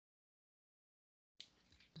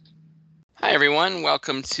Hi, everyone.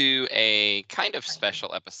 Welcome to a kind of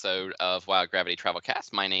special episode of Wild Gravity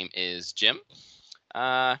Travelcast. My name is Jim.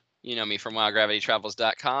 You know me from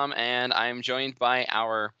wildgravitytravels.com, and I'm joined by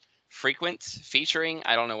our frequent featuring.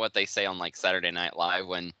 I don't know what they say on like Saturday Night Live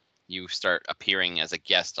when you start appearing as a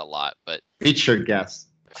guest a lot, but Featured guest.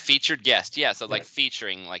 featured guest. Yeah, so like Yes.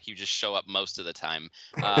 featuring, like you just show up most of the time.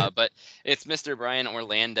 But it's Mr. Brian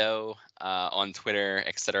Orlando on Twitter,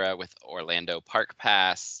 etc., with Orlando Park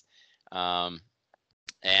Pass. Um,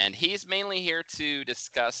 and he's mainly here to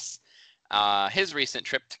discuss his recent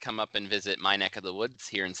trip to come up and visit my neck of the woods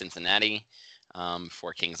here in Cincinnati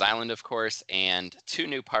for Kings Island, of course, and two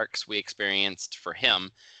new parks we experienced for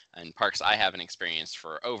him, and parks I haven't experienced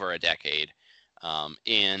for over a decade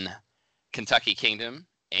in Kentucky Kingdom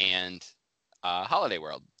and Holiday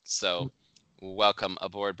World. So, welcome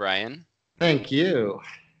aboard, Brian. Thank you.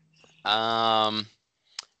 Um,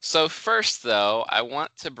 So first, though, I want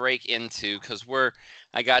to break into because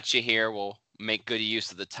I got you here. We'll make good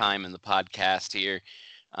use of the time in the podcast here.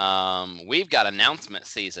 We've got announcement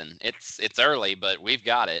season. It's early, but we've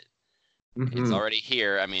got it. It's hmm already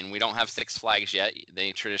here. I mean, we don't have Six Flags yet.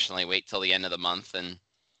 They traditionally wait till the end of the month and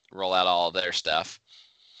roll out all of their stuff.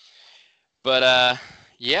 But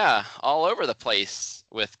yeah, all over the place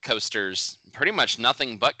with coasters. Pretty much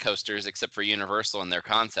nothing but coasters except for Universal and their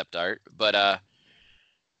concept art. But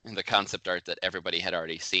the concept art that everybody had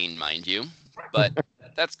already seen, mind you. But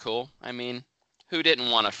that's cool. I mean, who didn't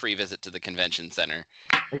want a free visit to the convention center?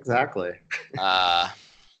 Exactly. Uh,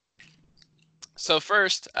 so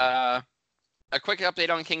first, a quick update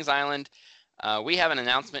on Kings Island. We have an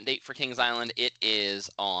announcement date for Kings Island. It is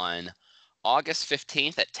on August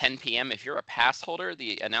 15th at 10 p.m. If you're a pass holder,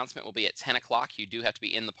 the announcement will be at 10 o'clock. You do have to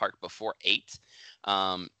be in the park before 8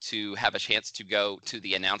 to have a chance to go to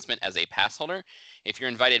the announcement as a pass holder. If you're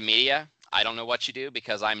invited media, I don't know what you do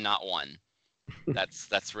because I'm not one.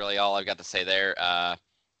 That's really all I've got to say there.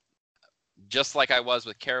 Just like I was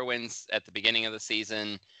with Carowinds at the beginning of the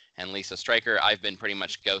season and Lisa Stryker, I've been pretty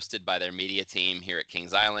much ghosted by their media team here at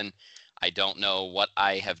Kings Island. I don't know what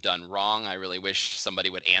I have done wrong. I really wish somebody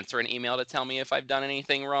would answer an email to tell me if I've done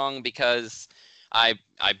anything wrong because I've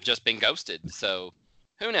just been ghosted. So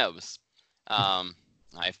who knows?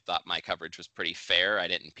 I thought my coverage was pretty fair. I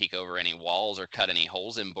didn't peek over any walls or cut any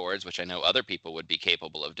holes in boards, which I know other people would be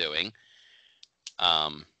capable of doing.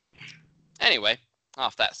 Anyway,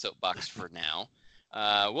 off that soapbox for now.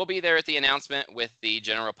 We'll be there at the announcement with the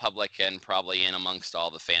general public and probably in amongst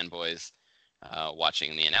all the fanboys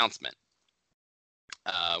watching the announcement,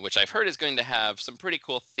 which I've heard is going to have some pretty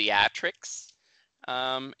cool theatrics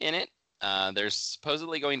in it. There's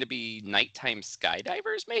supposedly going to be nighttime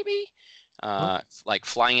skydivers, maybe? Like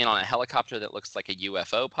flying in on a helicopter that looks like a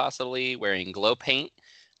UFO, possibly, wearing glow paint.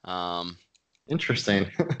 Interesting.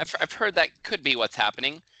 I've heard that could be what's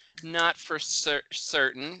happening. Not for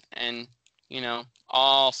certain, and,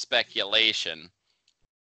 all speculation.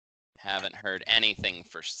 Haven't heard anything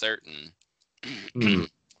for certain. Hmm.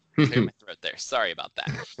 Clear my throat there. Sorry about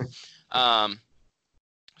that.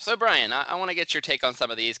 So, Brian, I want to get your take on some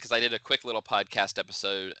of these because I did a quick little podcast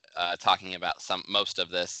episode talking about most of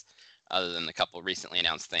this, other than a couple recently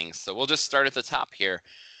announced things. So we'll just start at the top here.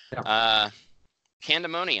 Yeah.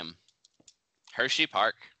 Candemonium, Hershey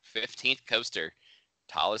Park, 15th coaster,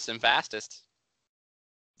 tallest and fastest.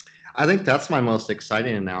 I think that's my most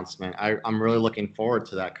exciting announcement. I'm really looking forward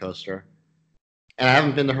to that coaster. And I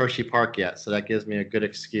haven't been to Hershey Park yet, so that gives me a good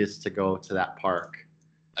excuse to go to that park.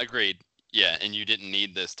 Agreed. Yeah, and you didn't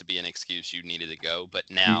need this to be an excuse. You needed to go, but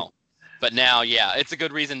Mm. now, yeah, it's a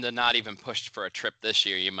good reason to not even push for a trip this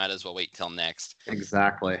year. You might as well wait till next.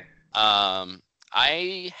 Exactly.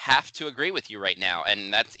 I have to agree with you right now,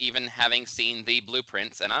 and that's even having seen the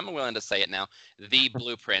blueprints, and I'm willing to say it now, the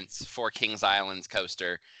blueprints for Kings Island's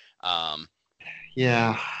coaster.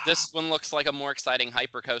 Yeah. This one looks like a more exciting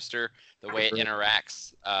hyper coaster, the way it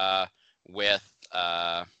interacts with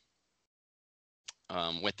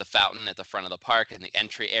the fountain at the front of the park and the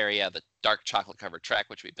entry area, the dark chocolate covered track,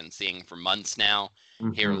 which we've been seeing for months now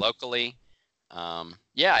here locally.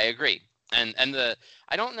 Yeah, I agree. And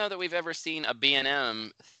I don't know that we've ever seen a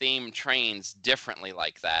B&M themed trains differently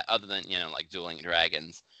like that, other than, like Dueling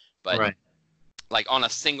Dragons. But Right. like on a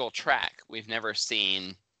single track, we've never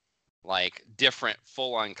seen like different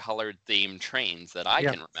full-on colored themed trains that I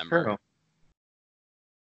can remember.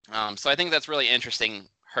 True. So I think that's really interesting.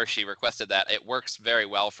 Hershey requested that. It works very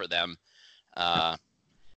well for them.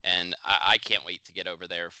 And I can't wait to get over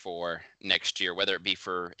there for next year, whether it be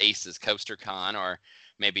for Ace's Coaster Con or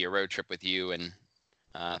maybe a road trip with you and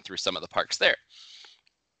through some of the parks there.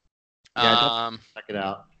 Yeah, check it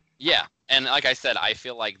out. Yeah, And like I said, I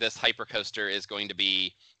feel like this Hypercoaster is going to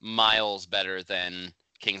be miles better than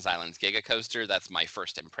Kings Island's Giga Coaster. That's my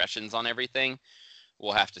first impressions on everything.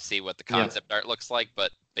 We'll have to see what the concept art looks like,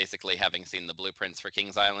 but basically having seen the blueprints for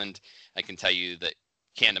Kings Island, I can tell you that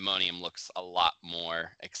Candemonium looks a lot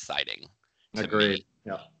more exciting to Agreed. me.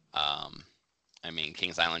 Yeah. I mean,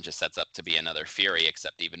 Kings Island just sets up to be another Fury,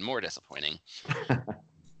 except even more disappointing.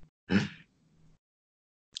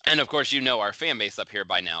 And of course, you know our fan base up here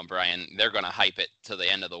by now, Brian. They're going to hype it to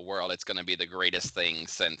the end of the world. It's going to be the greatest thing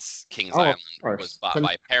since Kings Island was bought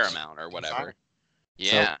by Paramount or whatever.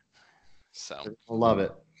 Yeah. So I love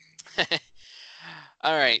it.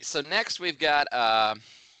 All right. So next we've got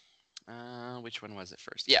which one was it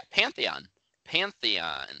first? Yeah, Pantheon.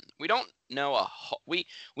 Pantheon. We don't know we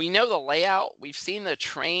know the layout. We've seen the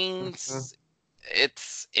trains. Mm-hmm.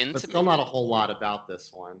 It's intimate. But still not a whole lot about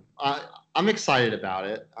this one. I'm excited about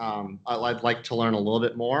it. I'd like to learn a little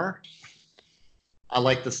bit more. I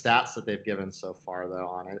like the stats that they've given so far, though,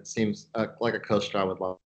 on it. It seems like a coaster I would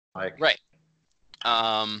like. Right.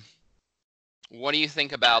 What do you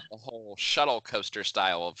think about the whole shuttle coaster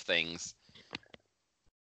style of things?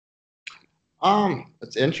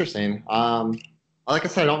 It's interesting. Like I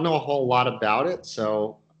said, I don't know a whole lot about it,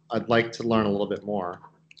 so I'd like to learn a little bit more.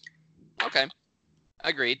 Okay.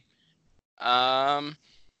 Agreed. Yeah,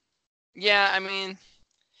 I mean,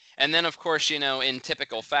 and then of course, in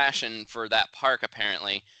typical fashion for that park,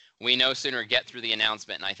 apparently, we no sooner get through the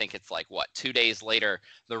announcement, and I think it's like, 2 days later,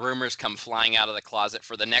 the rumors come flying out of the closet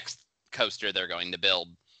for the next coaster they're going to build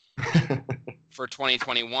for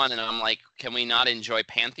 2021, and I'm like, can we not enjoy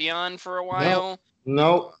Pantheon for a while?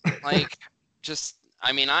 Nope. Like, just,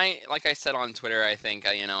 I mean, like I said on Twitter, I think,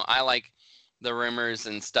 I like the rumors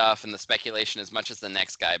and stuff and the speculation as much as the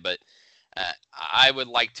next guy, but I would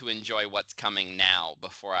like to enjoy what's coming now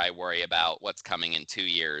before I worry about what's coming in 2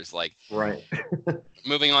 years. Like, right.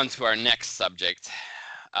 Moving on to our next subject,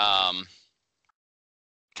 kind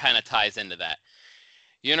of ties into that.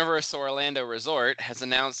 Universal Orlando Resort has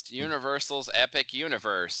announced Universal's Epic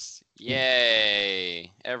Universe.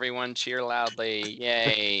 Yay! Everyone cheer loudly!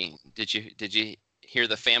 Yay! Did you hear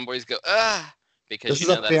the fanboys go ah? Because this is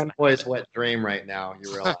a fanboy's wet dream right now.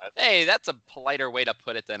 You realize? Hey, that's a politer way to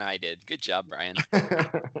put it than I did. Good job, Brian.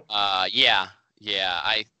 Yeah.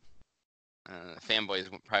 Fanboys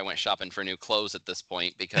probably went shopping for new clothes at this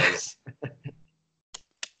point because,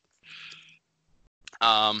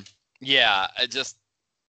 just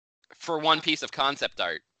for one piece of concept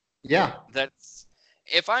art. Yeah. That's,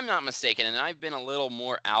 if I'm not mistaken, and I've been a little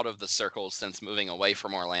more out of the circles since moving away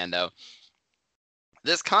from Orlando,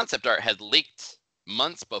 this concept art had leaked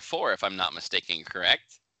months before, if I'm not mistaken,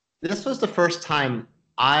 correct? This was the first time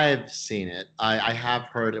I've seen it. I have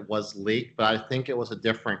heard it was leaked, but I think it was a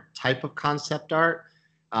different type of concept art,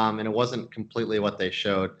 and it wasn't completely what they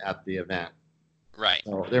showed at the event. Right.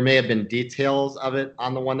 So there may have been details of it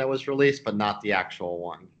on the one that was released, but not the actual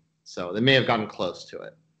one. So they may have gotten close to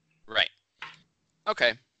it. Right.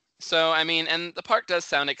 Okay. So, I mean, and the park does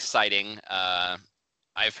sound exciting.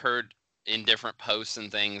 I've heard in different posts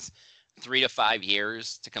and things, 3 to 5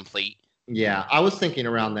 years to complete. Yeah, I was thinking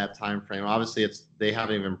around that time frame. Obviously, they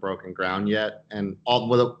haven't even broken ground yet, and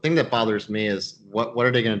the thing that bothers me is what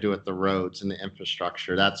are they going to do with the roads and the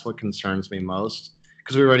infrastructure? That's what concerns me most,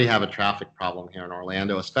 because we already have a traffic problem here in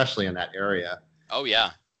Orlando, especially in that area. Oh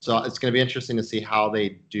yeah. So it's going to be interesting to see how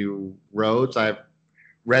they do roads. I've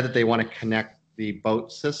read that they want to connect the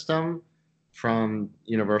boat system from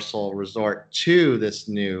Universal Resort to this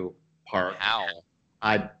new park. How?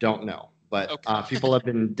 I don't know. But okay. People have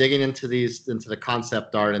been digging into the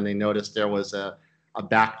concept art, and they noticed there was a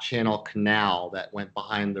back channel canal that went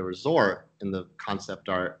behind the resort in the concept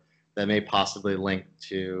art that may possibly link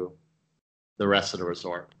to the rest of the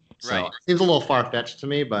resort. So right. It seems a little far-fetched to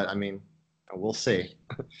me, but I mean, we'll see.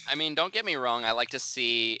 I mean, don't get me wrong. I like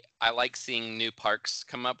seeing new parks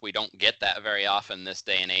come up. We don't get that very often this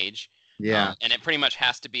day and age. Yeah. And it pretty much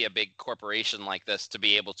has to be a big corporation like this to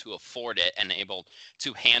be able to afford it and able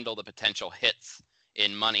to handle the potential hits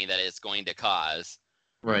in money that it's going to cause.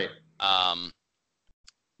 Right.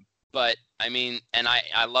 But I mean, and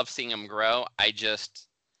I love seeing them grow. I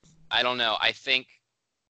don't know. I think,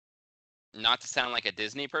 not to sound like a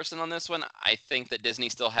Disney person on this one, I think that Disney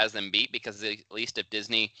still has them beat, because at least if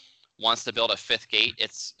Disney wants to build a 5th gate,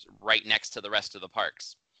 it's right next to the rest of the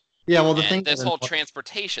parks. Yeah, well, this whole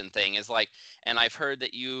transportation thing is like, and I've heard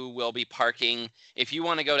that you will be parking, if you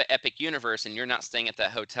want to go to Epic Universe and you're not staying at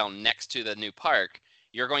that hotel next to the new park,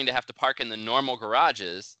 you're going to have to park in the normal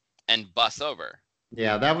garages and bus over.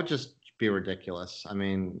 Yeah, that would just be ridiculous. I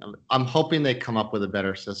mean, I'm hoping they come up with a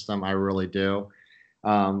better system. I really do.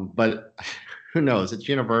 But who knows? It's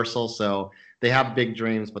Universal, so they have big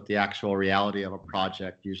dreams, but the actual reality of a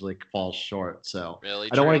project usually falls short. So Really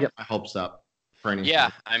I don't want to true. get my hopes up for anything.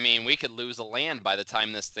 Yeah, I mean, we could lose a land by the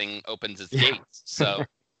time this thing opens its Yeah. gates. So,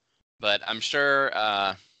 but I'm sure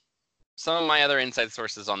some of my other inside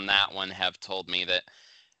sources on that one have told me that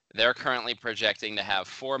they're currently projecting to have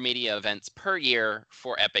 4 media events per year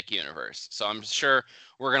for Epic Universe. So I'm sure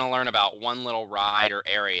we're going to learn about one little ride or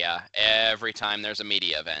area every time there's a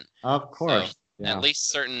media event. Of So course. at Yeah. least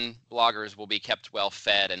certain bloggers will be kept well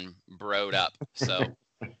fed and broed up. So,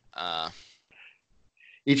 uh,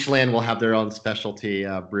 Each land will have their own specialty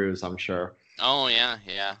brews, I'm sure. oh yeah,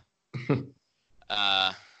 yeah.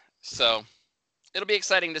 Uh, so it'll be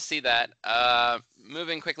exciting to see that.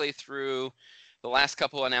 Moving quickly through the last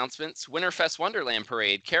couple announcements. Winterfest Wonderland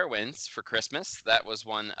Parade Carowinds for Christmas. That was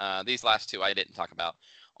one. These last two I didn't talk about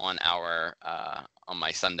on on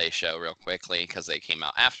my Sunday show real quickly because they came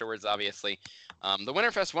out afterwards, obviously. The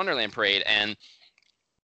Winterfest Wonderland Parade, and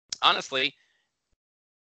honestly,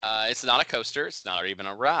 it's not a coaster. It's not even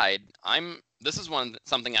a ride. This is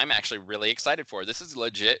something I'm actually really excited for. This is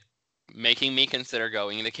legit making me consider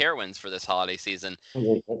going to Carowinds for this holiday season.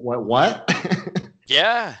 What?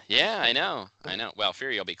 Yeah, I know. Well,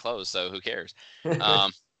 Fury will be closed, so who cares?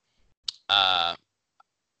 Um, uh,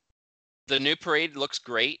 the new parade looks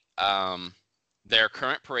great. Their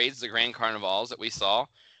current parades, the Grand Carnivals that we saw,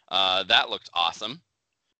 that looked awesome.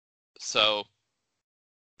 So,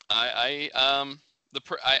 I'm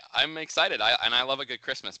excited. I love a good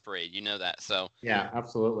Christmas parade. You know that. So. Yeah,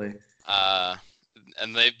 absolutely.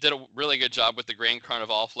 And they did a really good job with the Grand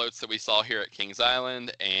Carnival floats that we saw here at Kings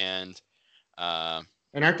Island, and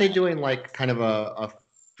aren't they doing like kind of a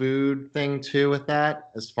food thing too with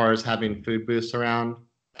that, as far as having food booths around?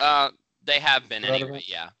 They have been anyway,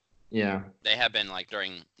 yeah. Yeah. They have been like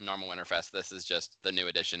during normal Winterfest. This is just the new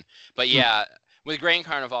edition. But yeah, with Grand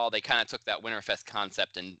Carnival, they kind of took that Winterfest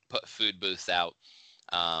concept and put food booths out.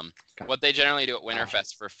 What they generally do at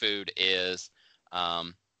Winterfest for food is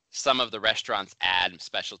some of the restaurants add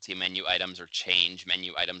specialty menu items or change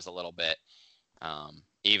menu items a little bit,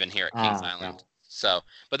 even here at Kings Island. Yeah. So,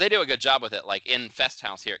 but they do a good job with it. Like in Fest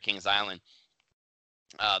House here at Kings Island,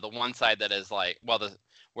 the one side that is like,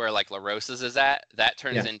 where like La Rosa's is at, that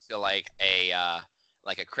turns into like a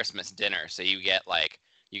Christmas dinner. So you get like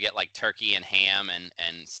turkey and ham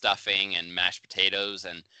and stuffing and mashed potatoes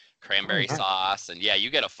and cranberry sauce, and yeah, you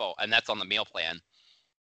get a full, and that's on the meal plan.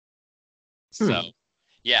 So,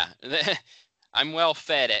 yeah, I'm well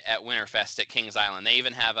fed at Winterfest at Kings Island. They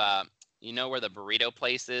even have you know where the burrito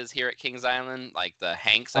place is here at Kings Island, like the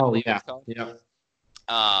Hanks, I believe it's called. Yeah.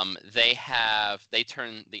 They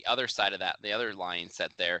turn the other side of that, the other line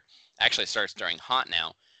set there actually starts during Haunt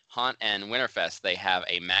now. Haunt and Winterfest, they have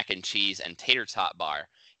a mac and cheese and tater tot bar.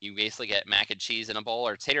 You basically get mac and cheese in a bowl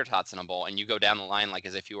or tater tots in a bowl, and you go down the line like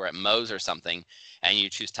as if you were at Moe's or something, and you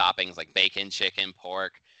choose toppings like bacon, chicken,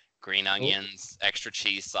 pork, green onions, extra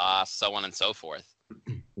cheese sauce, so on and so forth.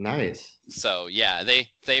 Nice. So yeah,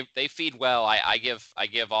 they feed well. I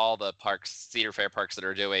give all the parks, Cedar Fair parks that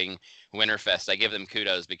are doing Winterfest, I give them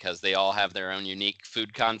kudos because they all have their own unique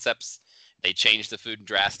food concepts. They change the food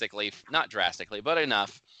drastically, not drastically, but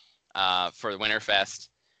enough for Winterfest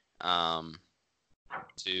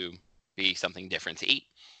to be something different to eat.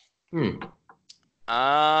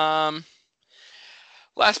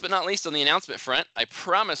 Last but not least on the announcement front, I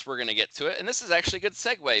promise we're going to get to it. And this is actually a good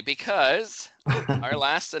segue because our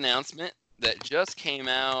last announcement that just came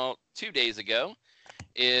out 2 days ago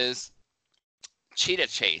is Cheetah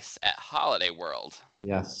Chase at Holiday World.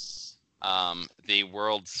 Yes. The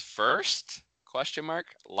world's first, ?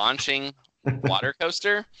 Launching water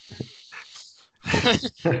coaster.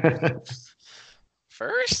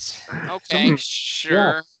 First? Okay,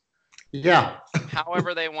 sure. Yeah.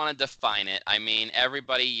 However they want to define it. I mean,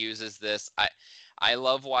 everybody uses this. I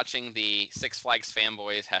love watching the Six Flags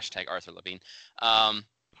fanboys, #Arthur Levine,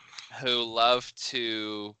 who love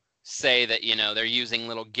to say that, they're using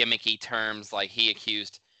little gimmicky terms, like he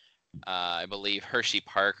accused, I believe, Hershey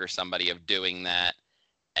Park or somebody of doing that.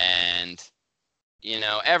 And,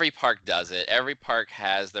 every park does it. Every park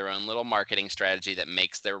has their own little marketing strategy that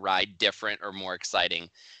makes their ride different or more exciting.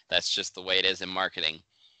 That's just the way it is in marketing.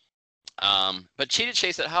 But Cheetah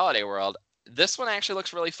Chase at Holiday World, this one actually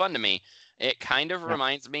looks really fun to me. It kind of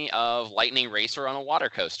reminds me of Lightning Racer on a water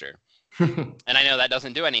coaster. And I know that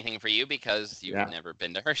doesn't do anything for you because you've never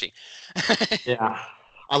been to Hershey. Yeah.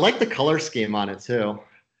 I like the color scheme on it too.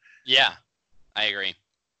 Yeah, I agree.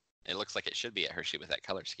 It looks like it should be at Hershey with that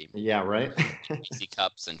color scheme. Yeah, right? Easy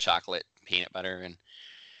cups and chocolate, peanut butter.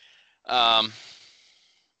 And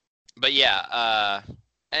but yeah,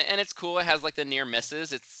 and it's cool. It has like the near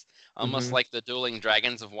misses. It's almost like the Dueling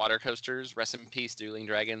Dragons of water coasters. Rest in peace, Dueling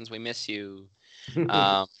Dragons. We miss you.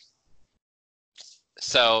 Um,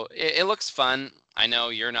 so it looks fun. I know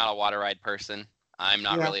you're not a water ride person. I'm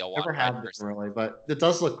not Yeah, really a water never ride have been person. really, but it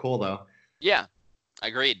does look cool though. Yeah,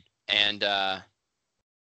 agreed. And I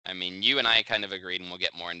mean, you and I kind of agreed, and we'll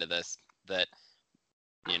get more into this, that,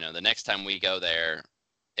 the next time we go there,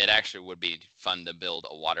 it actually would be fun to build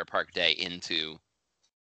a water park day into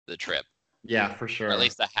the trip, Yeah, for or sure. at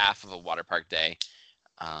least a half of a water park day.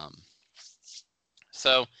 Um,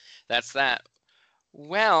 so that's that.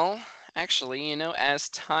 Well, actually, as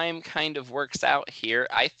time kind of works out here,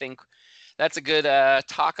 I think that's a good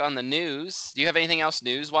talk on the news. Do you have anything else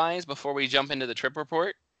news-wise before we jump into the trip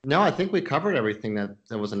report? No, I think we covered everything that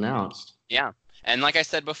was announced. Yeah. And like I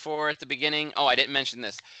said before at the beginning, I didn't mention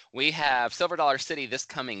this. We have Silver Dollar City this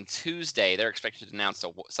coming Tuesday. They're expected to announce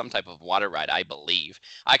some type of water ride, I believe.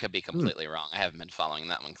 I could be completely wrong. I haven't been following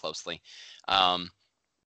that one closely.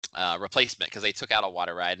 Replacement, because they took out a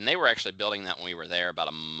water ride, and they were actually building that when we were there about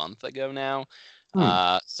a month ago now.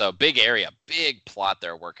 So big area, big plot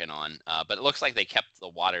they're working on. But it looks like they kept the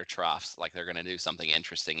water troughs, like they're going to do something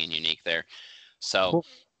interesting and unique there. So Cool.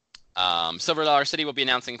 Silver Dollar City will be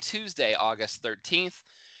announcing Tuesday, August 13th.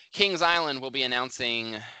 Kings Island will be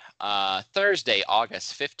announcing Thursday,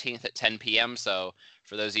 August 15th at 10 p.m. So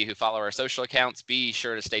for those of you who follow our social accounts, be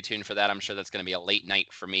sure to stay tuned for that. I'm sure that's going to be a late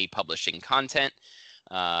night for me publishing content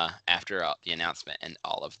after the announcement and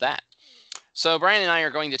all of that. So Brian and I are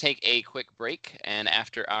going to take a quick break, and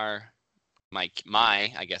after my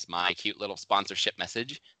cute little sponsorship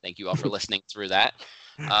message. Thank you all for listening through that.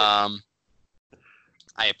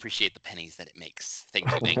 I appreciate the pennies that it makes.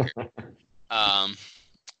 Thank you, Anchor.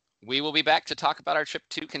 We will be back to talk about our trip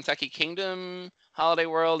to Kentucky Kingdom, Holiday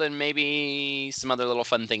World, and maybe some other little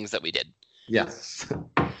fun things that we did. Yes.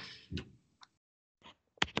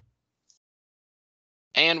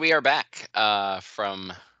 And we are back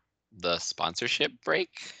from the sponsorship break,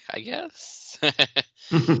 I guess.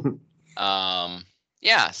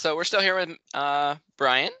 Yeah, so we're still here with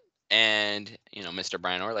Brian and, Mr.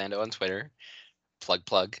 Brian Orlando on Twitter.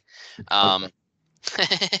 Plug.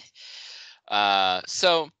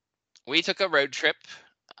 So we took a road trip.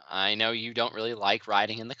 I know you don't really like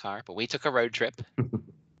riding in the car, but we took a road trip. It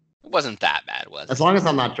wasn't that bad, was it? As long as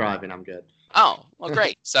I'm not driving, I'm good. Oh, well,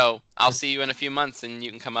 great. So I'll see you in a few months, and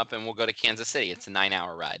you can come up and we'll go to Kansas City. It's a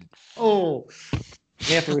 9-hour ride. Oh,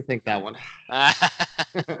 we have to rethink that one.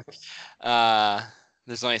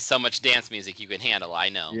 There's only so much dance music you can handle, I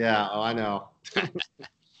know. Yeah, I know.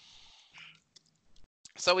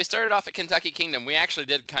 So we started off at Kentucky Kingdom. We actually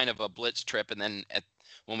did kind of a blitz trip, and then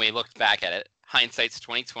when we looked back at it, hindsight's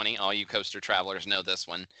 2020. All you coaster travelers know this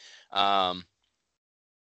one.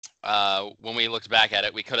 When we looked back at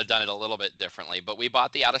it, we could have done it a little bit differently, but we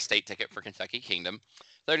bought the out-of-state ticket for Kentucky Kingdom.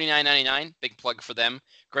 $39.99, big plug for them.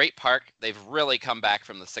 Great park. They've really come back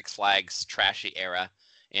from the Six Flags trashy era,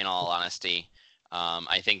 in all honesty.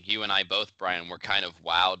 I think you and I both, Brian, were kind of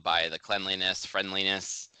wowed by the cleanliness,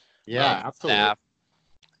 friendliness. Yeah, absolutely. Staff.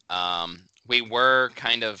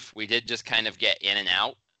 We did just kind of get in and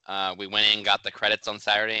out. We went in, got the credits on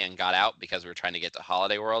Saturday, and got out because we were trying to get to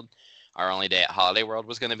Holiday World. Our only day at Holiday World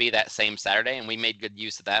was going to be that same Saturday, and we made good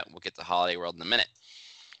use of that. We'll get to Holiday World in a minute.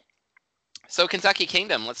 So Kentucky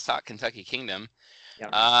Kingdom, let's talk Kentucky Kingdom.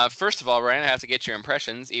 Yeah. First of all, Ryan, I have to get your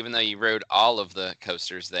impressions. Even though you rode all of the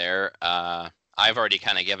coasters there, I've already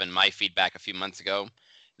kind of given my feedback a few months ago.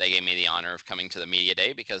 They gave me the honor of coming to the media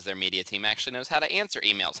day because their media team actually knows how to answer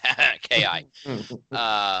emails. KI.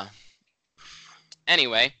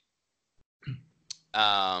 Anyway,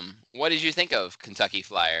 what did you think of Kentucky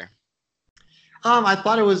Flyer? I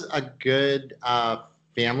thought it was a good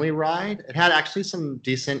family ride. It had actually some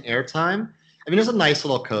decent airtime. I mean, it's a nice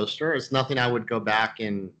little coaster. It's nothing I would go back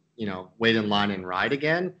and, wait in line and ride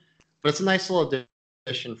again. But it's a nice little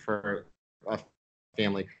addition for a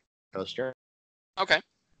family coaster. Okay.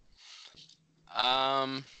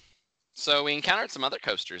 So we encountered some other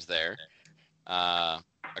coasters there. A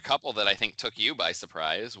couple that I think took you by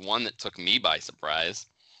surprise. One that took me by surprise.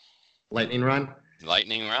 Lightning Run?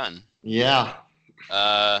 Lightning Run. Yeah.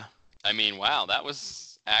 I mean, wow, that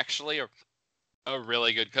was actually a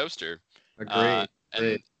really good coaster. Agreed.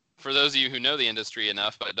 And for those of you who know the industry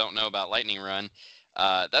enough but don't know about Lightning Run,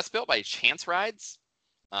 that's built by Chance Rides,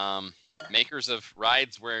 makers of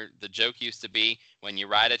rides where the joke used to be, when you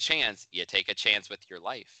ride a chance, you take a chance with your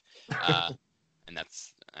life. And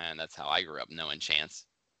that's how I grew up knowing Chance.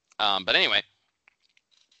 But anyway,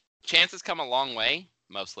 Chance has come a long way,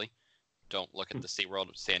 mostly. Don't look at the SeaWorld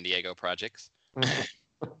San Diego projects.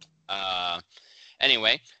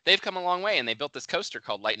 Anyway, they've come a long way, and they built this coaster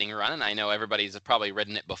called Lightning Run, and I know everybody's probably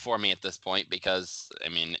ridden it before me at this point because, I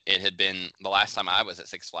mean, it had been the last time I was at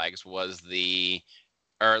Six Flags or the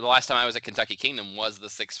last time I was at Kentucky Kingdom was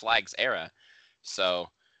the Six Flags era. So,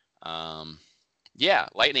 yeah,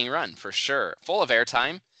 Lightning Run for sure. Full of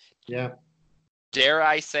airtime. Yeah. Dare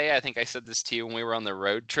I say, I think I said this to you when we were on the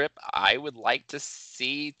road trip, I would like to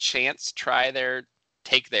see Chance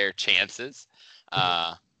take their chances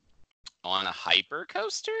on a hyper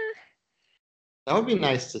coaster. That would be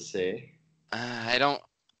nice to see. I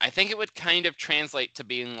think it would kind of translate to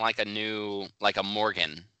being like a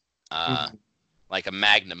Morgan, like a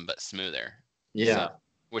Magnum but smoother. Yeah. So,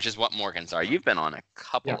 which is what Morgans are. You've been on a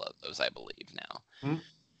couple of those, I believe, now. Mm-hmm.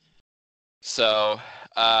 So,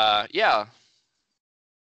 yeah.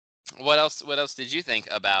 What else did you think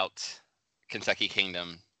about Kentucky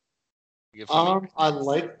Kingdom? I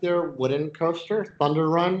like their wooden coaster, Thunder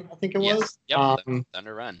Run, I think it was. Yep,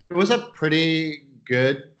 Thunder Run. It was a pretty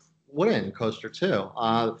good wooden coaster too.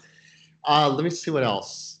 Let me see what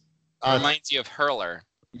else. Reminds you of Hurler.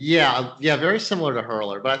 Yeah, very similar to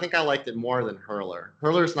Hurler, but I think I liked it more than Hurler.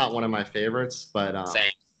 Hurler's not one of my favorites, but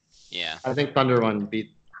same. Yeah. I think Thunder Run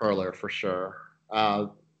beat Hurler for sure.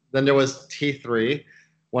 Then there was T3,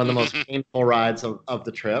 one of the most painful rides of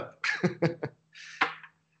the trip.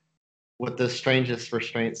 With the strangest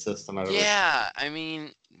restraint system I've ever seen. Yeah, I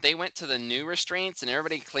mean, they went to the new restraints, and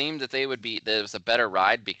everybody claimed that it was a better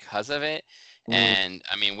ride because of it. And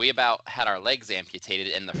I mean, we about had our legs amputated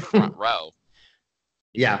in the front row.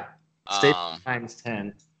 Yeah, times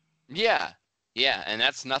 10. Yeah, and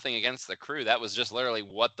that's nothing against the crew. That was just literally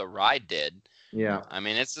what the ride did. Yeah. I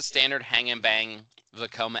mean, it's the standard hang and bang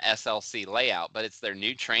Vekoma SLC layout, but it's their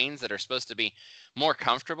new trains that are supposed to be more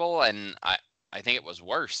comfortable, and I think it was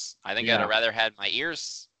worse. I think I'd have rather had my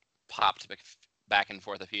ears popped back and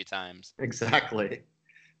forth a few times. Exactly.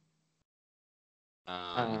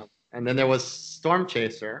 And then there was Storm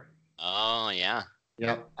Chaser. Oh, yeah.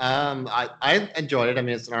 Yep. I enjoyed it. I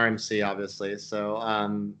mean, it's an RMC, obviously.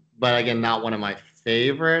 So, but again, not one of my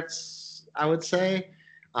favorites, I would say.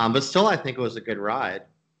 But still, I think it was a good ride.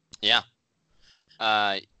 Yeah.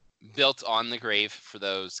 Built on the grave for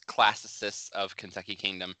those classicists of Kentucky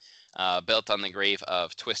Kingdom. Built on the grave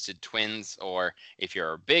of Twisted Twins, or if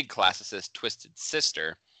you're a big classicist, Twisted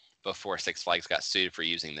Sister, before Six Flags got sued for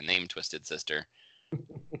using the name Twisted Sister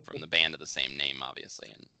from the band of the same name, obviously.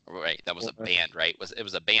 And right, that was a band, right? It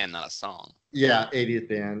was a band, not a song. Yeah, 80s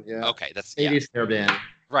band. Yeah. Okay, that's 80s hair band.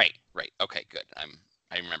 Right. Okay, good. I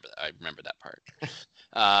remember that part.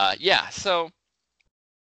 Yeah. So,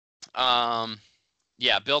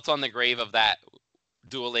 yeah, built on the grave of that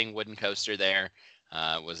dueling wooden coaster there.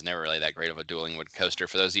 Was never really that great of a dueling wood coaster.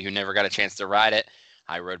 For those of you who never got a chance to ride it,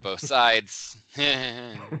 I rode both sides.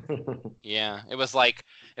 Yeah, it was like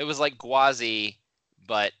Gwazi,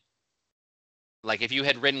 but like if you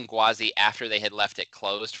had ridden Gwazi after they had left it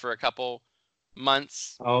closed for a couple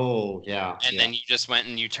months. Oh yeah. And then you just went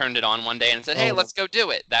and you turned it on one day and said, "Hey, let's go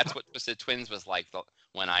do it." That's what Twisted Twins was like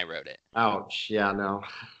when I rode it. Ouch! Yeah, no.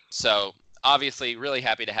 So obviously, really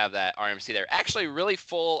happy to have that RMC there. Actually, really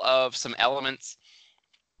full of some elements.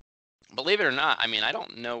 Believe it or not, I mean, I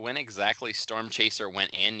don't know when exactly Storm Chaser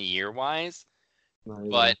went in year-wise,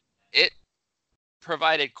 but it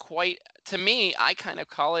provided to me, I kind of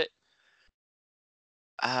call it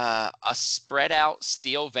a spread-out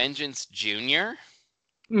Steel Vengeance Jr.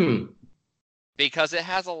 Because it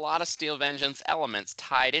has a lot of Steel Vengeance elements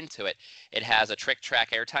tied into it. It has a trick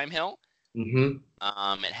track airtime hill. Mm-hmm.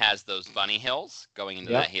 It has those bunny hills going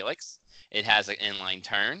into that helix. It has an inline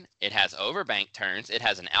turn. It has overbank turns. It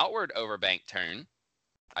has an outward overbank turn,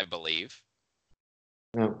 I believe.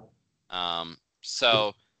 Yeah.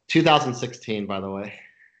 So 2016, by the way.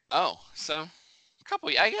 Oh, so a couple.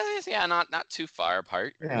 I guess not too far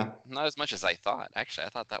apart. Yeah. Not as much as I thought. Actually, I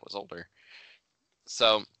thought that was older.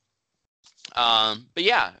 So, but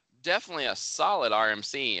yeah, definitely a solid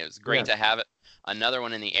RMC. It was great to have it. Another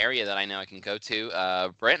one in the area that I know I can go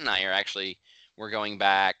to. Brent and I we're going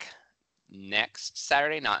back next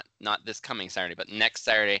Saturday, not this coming Saturday, but next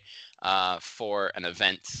Saturday, for an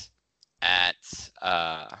event at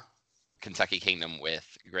Kentucky Kingdom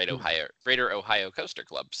with Greater Ohio Coaster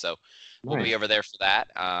Club. So we'll be over there for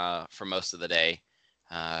that for most of the day,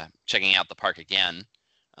 checking out the park again.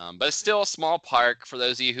 But it's still a small park. For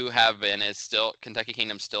those of you who have been, Kentucky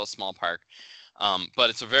Kingdom's still a small park, but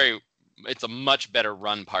it's a much better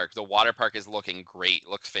run park. The water park is looking great,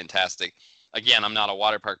 looks fantastic. Again, I'm not a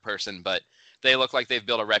water park person, but they look like they've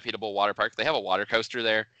built a reputable water park. They have a water coaster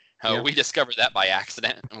there. We discovered that by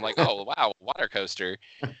accident. I'm like, oh, wow, water coaster.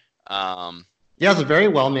 Yeah, it's a very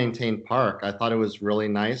well maintained park. I thought it was really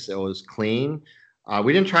nice. It was clean.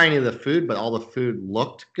 We didn't try any of the food, but all the food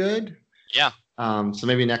looked good. Yeah, So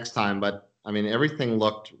maybe next time. But I mean, everything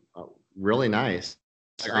looked really nice.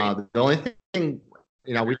 agreed. The only thing,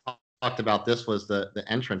 we talked about this was the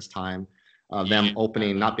entrance time. Yeah, Them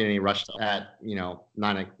opening, not being any rush at 9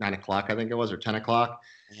 o'clock, I think it was, or 10 o'clock.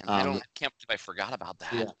 man, Um, can't believe I forgot about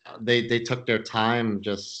yeah, that. they took their time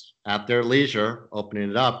just at their leisure opening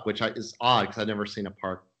it up, which is odd because I've never seen a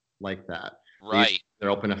park like that. Right, They're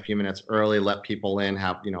open a few minutes early, let people in,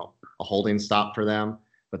 have a holding stop for them,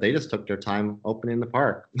 but they just took their time opening the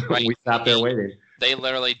park. right. We sat there waiting. They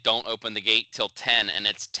literally don't open the gate till 10, and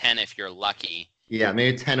it's 10 if you're lucky. Yeah,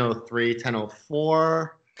 maybe 10:03, 10:04.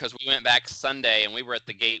 Because we went back Sunday and we were at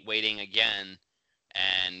the gate waiting again,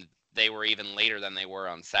 and they were even later than they were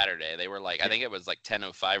on Saturday. They were like, I think it was like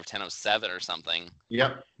 10:05 or 10:07 or something.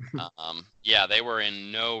 Yep. Yeah, they were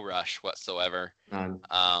in no rush whatsoever. Um,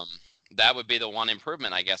 That would be the one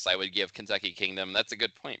improvement I guess I would give Kentucky Kingdom. That's a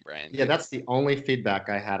good point, Brian. yeah, that's the only feedback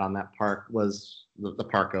I had on that park was the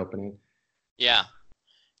park opening. Yeah,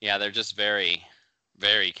 yeah, they're just very,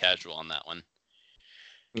 very casual on that one.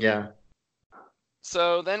 Yeah.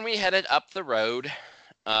 So then we headed up the road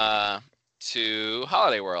to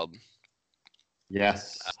Holiday World.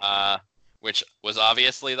 Yes. Which was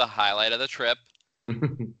obviously the highlight of the trip.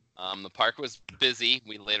 The park was busy.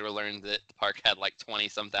 We later learned that the park had like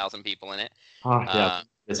 20-some thousand people in it. Yeah.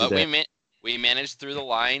 But we managed through the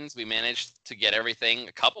lines. We managed to get everything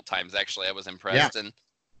a couple times, actually. I was impressed. Yeah.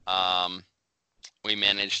 And we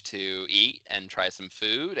managed to eat and try some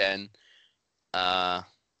food. And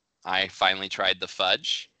I finally tried the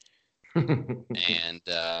fudge. And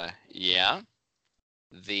yeah,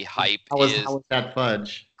 the hype how was that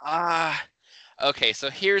fudge? Okay, so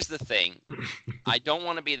here's the thing. I don't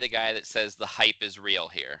want to be the guy that says the hype is real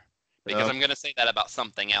here, because I'm going to say that about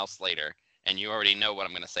something else later, and you already know what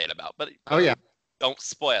I'm going to say it about. But oh yeah, don't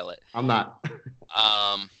spoil it. I'm not.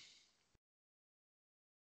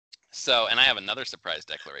 So, and I have another surprise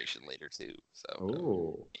declaration later too. So,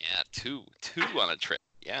 Ooh. yeah, two on a trip.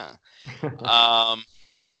 Yeah.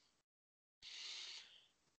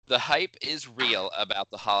 The hype is real about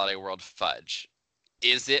the Holiday World fudge.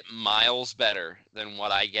 Is it miles better than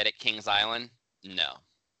what I get at Kings Island? No.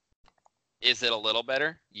 Is it a little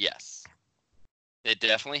better? Yes. It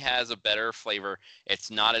definitely has a better flavor.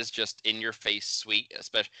 It's not as just in your face sweet,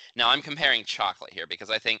 especially now I'm comparing chocolate here because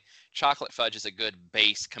I think chocolate fudge is a good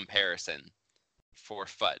base comparison for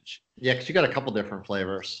fudge. Yeah, because you got a couple different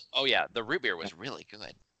flavors. Oh yeah, the root beer was really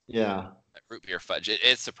good. Yeah. That root beer fudge.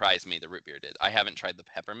 It surprised me, the root beer did. I haven't tried the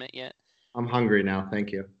peppermint yet. I'm hungry now,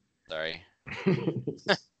 thank you. Sorry.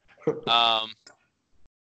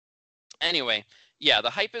 Anyway, yeah, the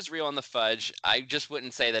hype is real on the fudge. I just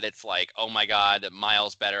wouldn't say that it's like, oh my God,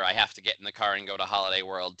 miles better. I have to get in the car and go to Holiday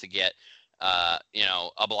World to get, a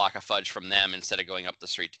block of fudge from them instead of going up the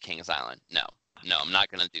street to Kings Island. No, I'm not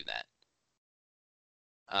going to do that.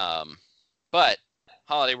 But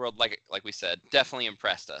Holiday World, like we said, definitely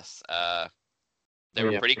impressed us. They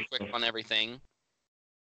were pretty quick on everything.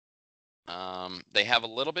 They have a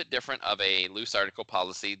little bit different of a loose article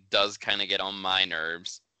policy. Does kind of get on my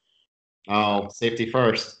nerves. Oh, safety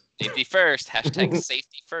first. Safety first. Hashtag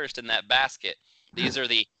safety first in that basket. These are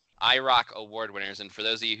the IROC award winners. And for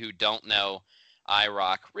those of you who don't know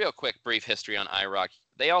IROC, real quick, brief history on IROC.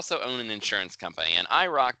 They also own an insurance company. And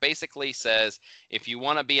IROC basically says if you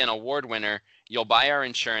want to be an award winner, you'll buy our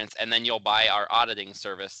insurance and then you'll buy our auditing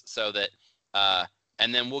service so that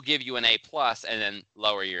and then we'll give you an A+ and then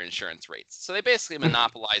lower your insurance rates. So they basically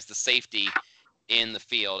monopolize the safety in the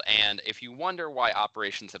field. And if you wonder why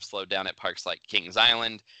operations have slowed down at parks like Kings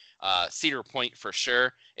Island, Cedar Point for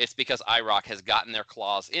sure, it's because IROC has gotten their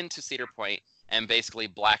claws into Cedar Point and basically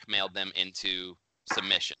blackmailed them into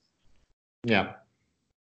submission. Yeah.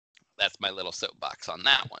 That's my little soapbox on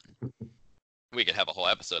that one. We could have a whole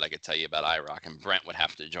episode I could tell you about IROC, and Brent would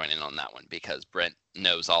have to join in on that one because Brent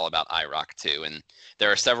knows all about IROC too. And there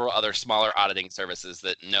are several other smaller auditing services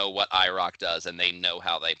that know what IROC does and they know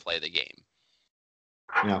how they play the game.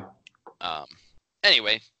 Yeah.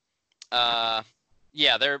 Anyway,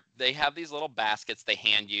 yeah, they have these little baskets they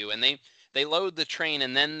hand you, and they load the train,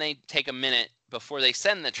 and then they take a minute before they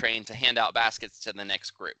send the train to hand out baskets to the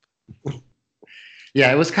next group. Yeah,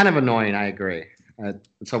 it was kind of annoying. I agree.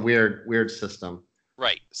 It's a weird system.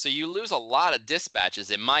 Right. So you lose a lot of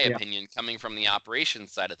dispatches, in my opinion, coming from the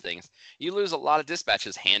operations side of things. You lose a lot of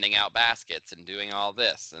dispatches handing out baskets and doing all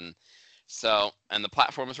this, and the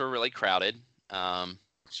platforms were really crowded.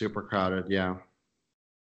 Super crowded, yeah.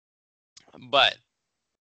 But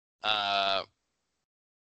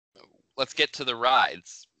let's get to the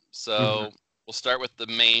rides. So Mhm. we'll start with the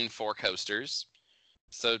main 4 coasters.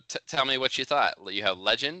 So tell me what you thought. You have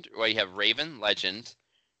Legend, or you have Raven, Legend,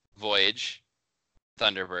 Voyage,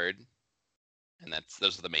 Thunderbird, and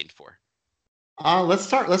those are the main 4. Let's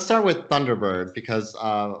start with Thunderbird because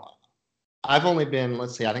I've only been,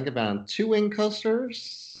 let's see, I think I've been on 2 wing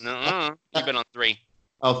coasters. No, you've been on 3.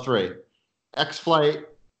 Oh, 3. X-Flight,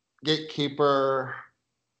 Gatekeeper,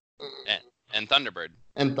 And Thunderbird.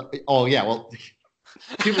 and oh yeah, well,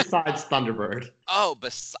 2 besides Thunderbird.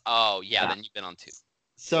 Yeah, then you've been on 2.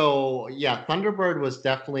 So yeah, Thunderbird was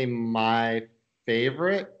definitely my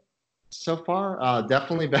favorite so far.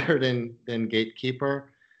 Definitely better than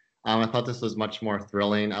Gatekeeper. I thought this was much more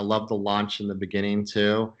thrilling. I loved the launch in the beginning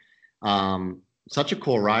too. Such a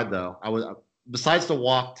cool ride though. I was besides the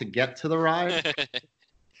walk to get to the ride,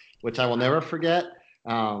 which I will never forget.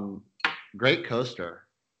 Great coaster.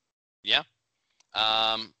 Yeah.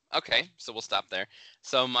 Okay, so we'll stop there.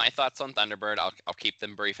 So my thoughts on Thunderbird, I'll keep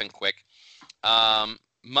them brief and quick.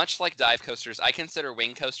 Much like dive coasters, I consider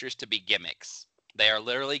wing coasters to be gimmicks. They are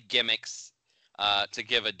literally gimmicks to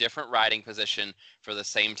give a different riding position for the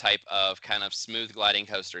same type of kind of smooth gliding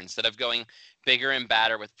coaster. Instead of going bigger and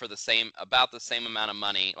badder for about the same amount of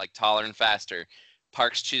money, like taller and faster,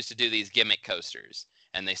 parks choose to do these gimmick coasters,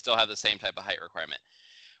 and they still have the same type of height requirement.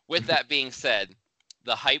 With that being said,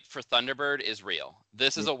 the hype for Thunderbird is real.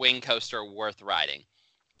 This is a wing coaster worth riding.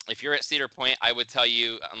 If you're at Cedar Point, I would tell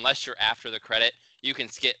you, unless you're after the credit, you can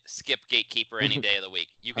skip Gatekeeper any day of the week.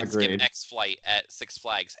 You can skip X-Flight at Six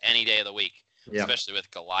Flags any day of the week, especially with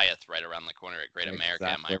Goliath right around the corner at Great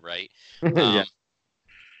America, am I right? Yeah.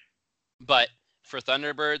 But for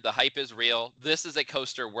Thunderbird, the hype is real. This is a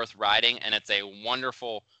coaster worth riding, and it's a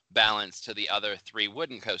wonderful balance to the other 3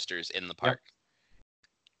 wooden coasters in the park.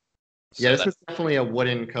 Yeah, this is definitely a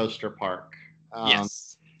wooden coaster park.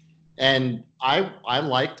 Yes. And I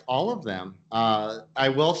liked all of them. I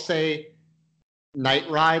will say night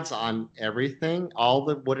rides on everything, all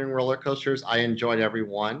the wooden roller coasters, I enjoyed every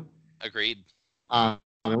one. Agreed.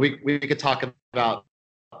 We could talk about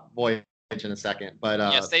Voyage in a second,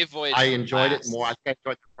 but save Voyage. I enjoyed it more. I think I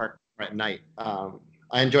enjoyed the park at night.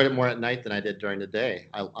 I enjoyed it more at night than I did during the day.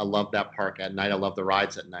 I love that park at night. I love the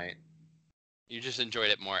rides at night. You just enjoyed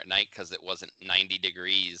it more at night because it wasn't 90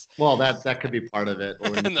 degrees. Well, that could be part of it.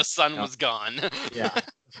 And the sun was gone. Yeah.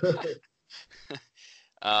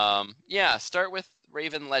 Start with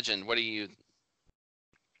Raven Legend. What do you?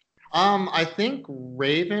 I think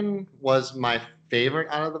Raven was my favorite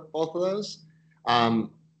out of both of those.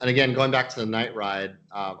 And again, going back to the night ride,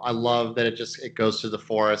 I love that it goes through the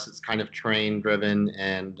forest. It's kind of train driven,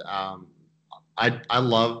 and I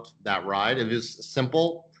loved that ride. It was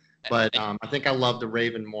simple, but I think I loved the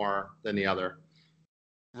Raven more than the other.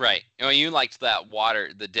 Right. Well, you liked that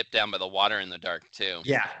water, the dip down by the water in the dark too.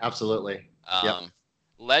 Yeah, absolutely.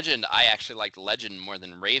 Legend, I actually liked Legend more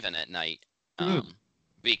than Raven at night,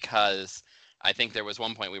 because I think there was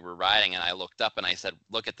one point we were riding and I looked up and I said,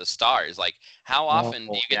 "Look at the stars!" Like, how often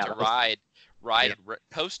do you get to ride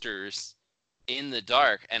coasters in the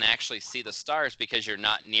dark and actually see the stars because you're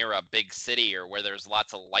not near a big city or where there's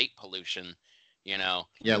lots of light pollution? You know.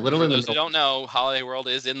 Yeah, literally. For those who don't know, Holiday World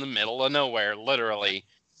is in the middle of nowhere, literally.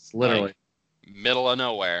 Literally. Like, middle of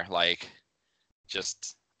nowhere, like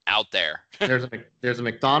just out there. There's a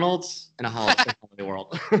McDonald's and a Holiday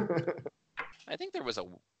World. I think there was a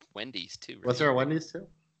Wendy's too. Right? Was there a Wendy's too?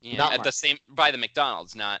 Yeah, by the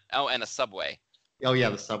McDonald's, and a Subway. Oh yeah,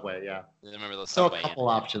 the Subway. Yeah. I remember the Subway. So a couple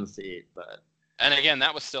options to eat, but. And again,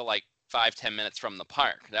 that was still like 5-10 minutes from the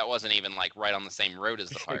park. That wasn't even like right on the same road as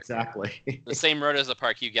the park. Exactly. The same road as the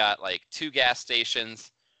park. You got like 2 gas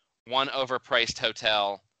stations, 1 overpriced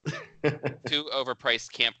hotel, 2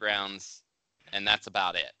 overpriced campgrounds, and that's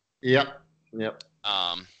about it. Yep.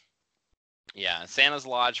 Yeah, Santa's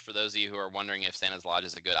Lodge, for those of you who are wondering if Santa's Lodge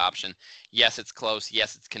is a good option, yes, it's close.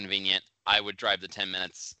 Yes, it's convenient. I would drive the 10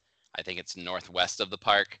 minutes. I think it's northwest of the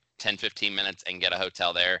park, 10-15 minutes, and get a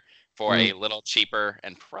hotel there for a little cheaper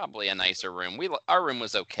and probably a nicer room. Our room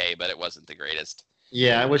was okay, but it wasn't the greatest.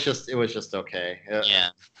 Yeah, it was just okay. Yeah.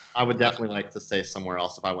 I would definitely like to stay somewhere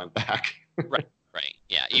else if I went back. Right.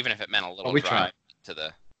 Yeah, even if it meant a little drive to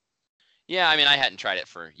the. Yeah, I mean, I hadn't tried it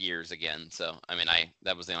for years again, so I mean,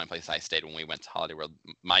 that was the only place I stayed when we went to Holiday World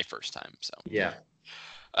my first time. So yeah.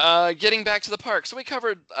 Getting back to the park, so we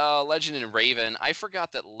covered Legend and Raven. I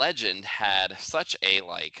forgot that Legend had such a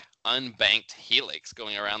unbanked helix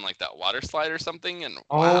going around like that water slide or something, and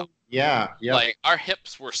wow. Yeah. Like our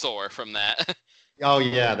hips were sore from that. Oh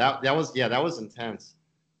yeah, that was intense.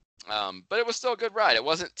 But it was still a good ride. It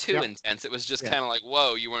wasn't too intense. It was just kind of like,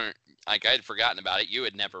 whoa, you weren't. Like I had forgotten about it. You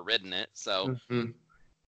had never ridden it, so Mhm.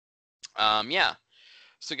 yeah.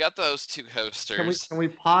 So got those two Can coasters. we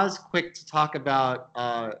pause quick to talk about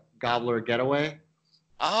Gobbler Getaway?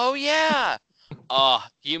 Oh yeah. Oh,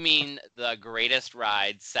 you mean the greatest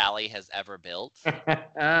ride Sally has ever built?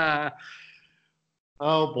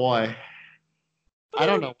 Oh boy. I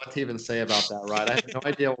don't know what to even say about that ride. I have no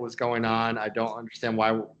idea what was going on. I don't understand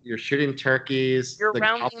why you're shooting turkeys. You're The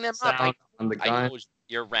rounding them up. sound on the I gun. told you,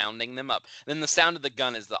 you're rounding them up. Then the sound of the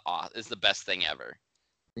gun is the best thing ever.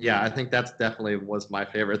 Yeah, I think that's definitely was my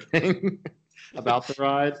favorite thing about the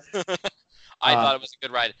ride. I thought it was a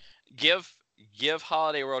good ride. Give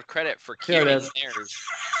Holiday World credit for Here it queuing is. theirs.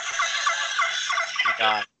 Oh my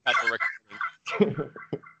God, cut the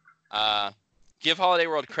recording. Give Holiday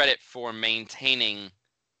World credit for maintaining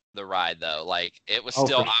the ride though. Like it was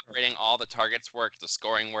still operating, all the targets worked, the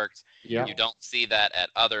scoring worked. Yeah. You don't see that at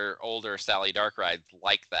other older Sally Dark rides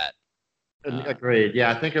like that. Agreed. Yeah,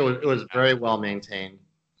 I think it was very well maintained.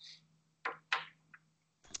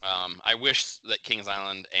 I wish that Kings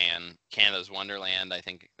Island and Canada's Wonderland, I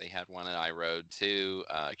think they had one that I rode too.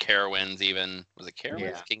 Carowinds even. Was it Carowinds?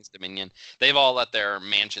 Yeah. Kings Dominion. They've all let their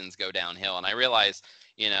mansions go downhill. And I realize,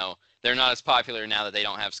 they're not as popular now that they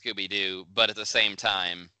don't have Scooby-Doo. But at the same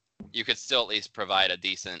time, you could still at least provide a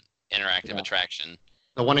decent interactive attraction.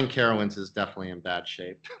 The one in Carowinds is definitely in bad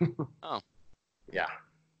shape. Oh. Yeah.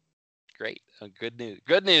 Great. Good news.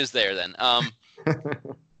 Good news there then.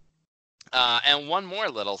 And one more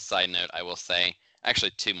little side note, I will say.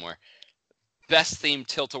 Actually, two more. Best themed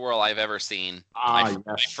tilt-a-whirl I've ever seen. I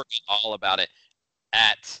forgot all about it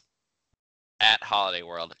at Holiday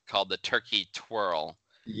World, called the Turkey Twirl.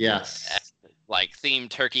 Yes. Like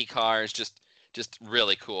themed turkey cars, just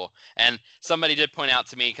really cool. And somebody did point out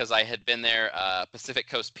to me, because I had been there, Pacific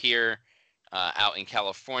Coast Pier out in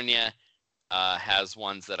California has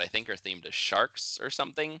ones that I think are themed as sharks or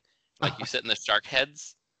something. Like you sit in the shark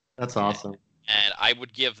heads. That's awesome. And I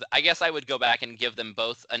guess I would go back and give them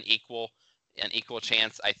both an equal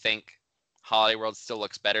chance. I think Holiday World still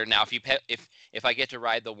looks better. Now, if I get to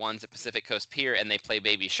ride the ones at Pacific Coast Pier and they play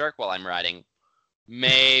Baby Shark while I'm riding,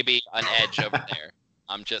 maybe an edge over there.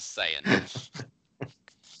 I'm just saying. Have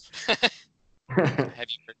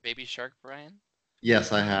you heard Baby Shark, Brian?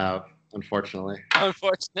 Yes, I have. Unfortunately.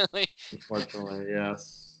 Unfortunately,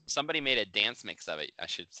 yes. Somebody made a dance mix of it. I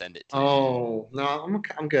should send it to you. Oh no,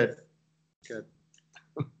 I'm good. Good.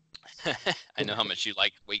 I know how much you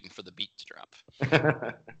like waiting for the beat to drop.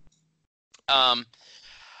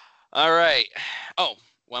 All right. Oh,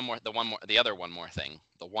 the other one more thing.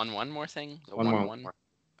 The one more thing. The one more.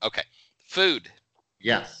 Okay. Food.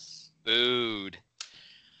 Yes. Food.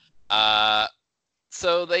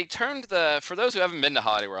 So they turned for those who haven't been to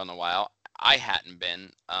Holiday World in a while, I hadn't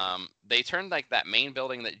been. They turned like that main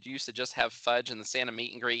building that used to just have fudge and the Santa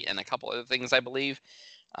meet and greet and a couple other things, I believe.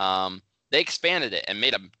 They expanded it and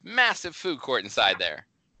made a massive food court inside there.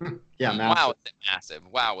 Yeah, massive. Wow, was it massive.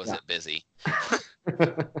 Wow, was it busy.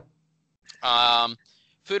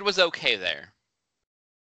 Food was okay there.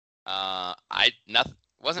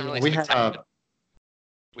 Wasn't really spectacular.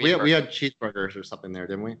 We had cheeseburgers or something there,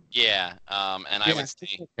 didn't we? Yeah, and I would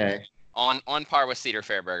say on par with Cedar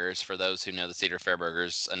Fair burgers, for those who know the Cedar Fair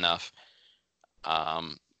burgers enough.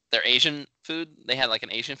 Their Asian food, they had like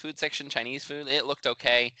an Asian food section, Chinese food. It looked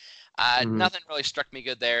okay. Nothing really struck me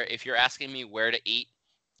good there. If you're asking me where to eat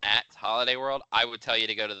at Holiday World, I would tell you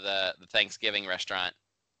to go to the Thanksgiving restaurant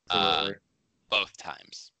both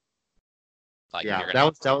times. Like, yeah, that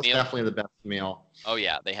was definitely the best meal. Oh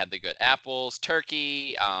yeah, they had the good apples,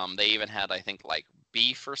 turkey. They even had, I think, like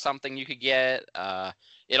beef or something you could get.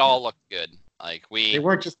 It all looked good. Like they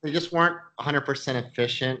just weren't 100%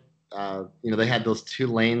 efficient. They had those 2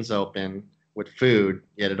 lanes open with food,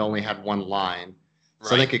 yet it only had 1 line.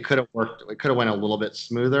 So I think it could have worked. It could have went a little bit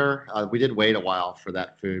smoother. We did wait a while for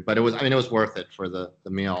that food, but it was worth it for the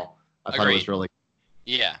meal. I thought it was really.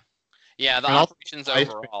 Yeah. Yeah, the operations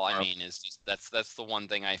overall, I mean, is just that's the one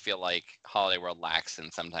thing I feel like Holiday World lacks,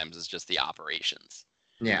 and sometimes it's just the operations.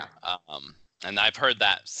 Yeah. And I've heard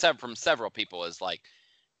that from several people, is like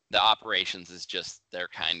the operations is just their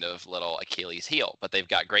kind of little Achilles heel, but they've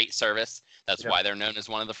got great service. That's why they're known as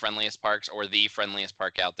one of the friendliest parks, or the friendliest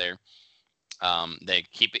park out there. They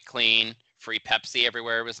keep it clean. Free Pepsi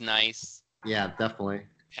everywhere was nice. Yeah, definitely.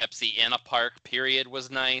 Pepsi in a park, period, was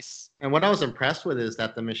nice. And what I was impressed with is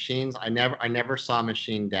that the machines, I never saw a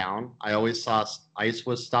machine down. I always saw ice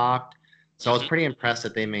was stocked. So I was pretty impressed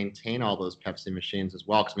that they maintain all those Pepsi machines as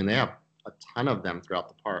well. Because, I mean, they have a ton of them throughout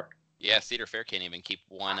the park. Yeah, Cedar Fair can't even keep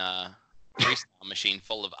one freestyle machine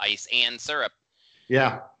full of ice and syrup.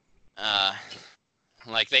 Yeah.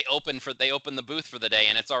 Like they open the booth for the day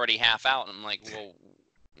and it's already half out. And I'm like, well,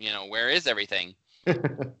 where is everything?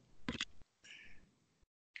 The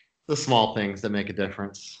small things that make a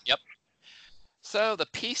difference. Yep. So the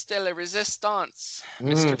piece de la resistance,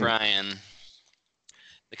 Mr. Brian.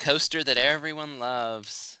 The coaster that everyone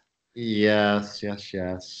loves. Yes.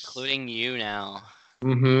 Including you now.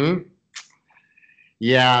 Mm-hmm.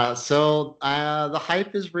 Yeah, so the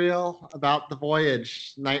hype is real about the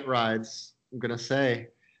Voyage night rides, I'm gonna say.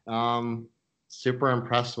 Super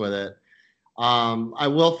impressed with it. I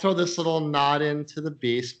will throw this little nod into the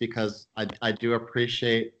Beast because I do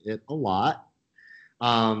appreciate it a lot.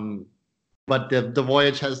 But the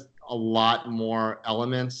Voyage has a lot more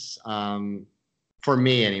elements, for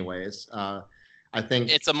me anyways. I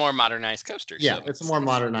think it's a more modernized coaster. yeah, So it's a more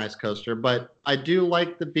modernized coaster, but I do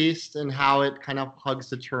like the Beast and how it kind of hugs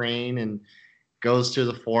the terrain and goes through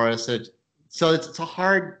the forest. So it's a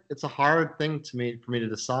hard thing for me to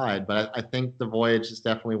decide, but I think the Voyage is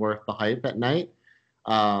definitely worth the hype at night.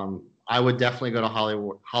 I would definitely go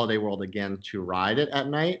to Holiday World again to ride it at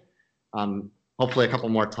night. Hopefully a couple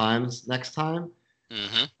more times next time.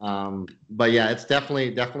 But yeah, it's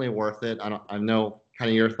definitely worth it. I know kind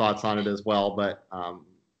of your thoughts on it as well, but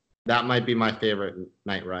that might be my favorite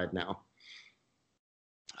night ride now.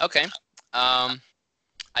 Okay. I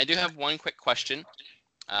do have one quick question,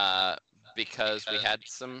 because we had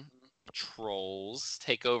some trolls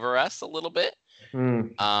take over us a little bit.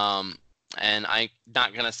 And I'm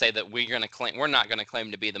not gonna say that we're not gonna claim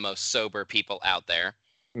to be the most sober people out there.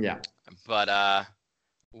 Yeah. But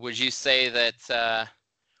would you say that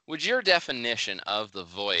would your definition of the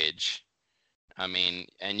Voyage? I mean,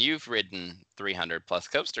 and you've ridden 300 plus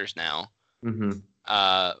coasters now.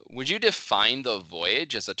 Would you define the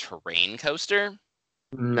Voyage as a terrain coaster?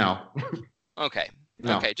 No. Okay.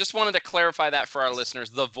 No. Okay. Just wanted to clarify that for our listeners.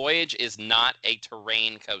 The Voyage is not a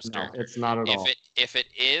terrain coaster. No, it's not at all.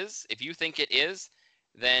 If you think it is,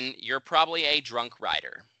 then you're probably a drunk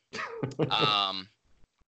rider.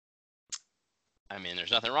 I mean,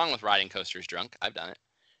 there's nothing wrong with riding coasters drunk. I've done it.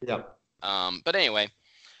 Yep. But anyway,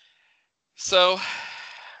 so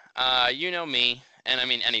you know me, and I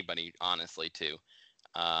mean anybody, honestly, too.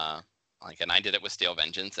 And I did it with Steel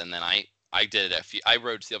Vengeance, and then I did I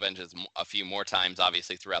rode Steel Vengeance a few more times,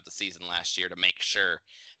 obviously, throughout the season last year to make sure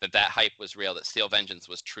that hype was real, that Steel Vengeance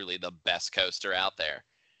was truly the best coaster out there.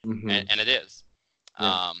 And it is.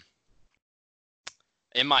 Yeah.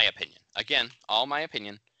 In my opinion. Again, all my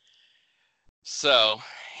opinion. So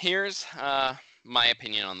here's my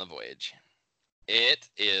opinion on the Voyage. It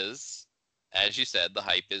is, as you said, the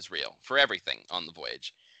hype is real for everything on the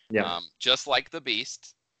Voyage. Yeah. Just like the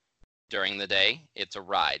Beast, during the day, it's a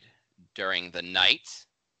ride. During the night,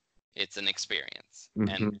 it's an experience.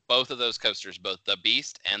 And both of those coasters, both the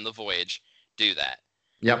Beast and the Voyage, do that.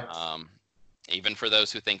 Yep. Even for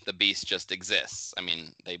those who think the Beast just exists. I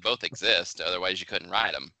mean, they both exist. Otherwise, you couldn't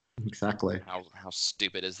ride them. Exactly. How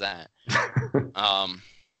stupid is that?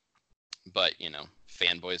 But,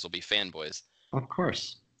 fanboys will be fanboys. Of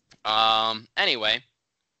course. Anyway.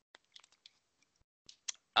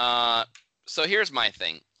 So here's my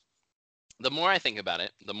thing. The more I think about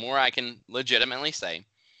it, the more I can legitimately say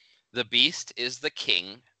the Beast is the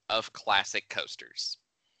king of classic coasters.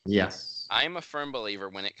 Yes. I am a firm believer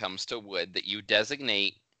when it comes to wood that you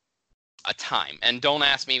designate a time. And don't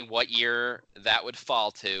ask me what year that would fall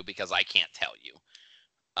to because I can't tell you.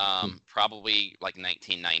 Probably like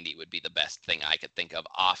 1990 would be the best thing I could think of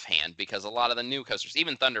offhand because a lot of the new coasters,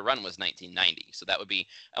 even Thunder Run was 1990. So that would be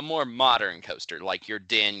a more modern coaster like your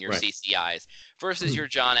Din, your right. CCIs versus your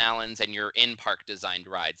John Allens and your in-park designed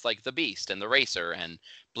rides like the Beast and the Racer and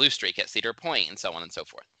Blue Streak at Cedar Point and so on and so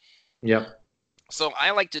forth. Yep. So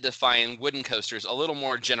I like to define wooden coasters a little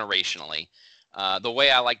more generationally. The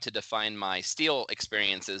way I like to define my steel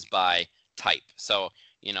experiences by type. So,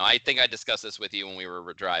 I think I discussed this with you when we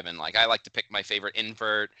were driving. Like, I like to pick my favorite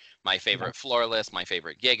invert, my favorite floorless, my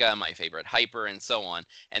favorite Giga, my favorite Hyper, and so on.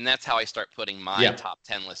 And that's how I start putting my top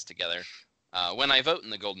 10 list together when I vote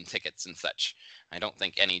in the golden tickets and such. I don't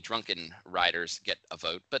think any drunken riders get a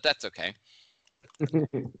vote, but that's okay.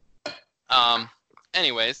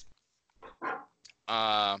 Anyways,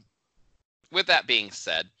 with that being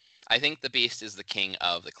said, I think the Beast is the king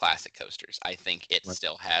of the classic coasters. I think it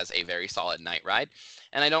still has a very solid night ride,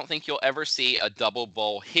 and I don't think you'll ever see a double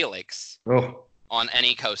bowl Helix on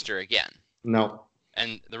any coaster again. No.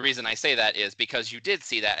 And the reason I say that is because you did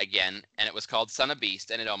see that again, and it was called Son of Beast,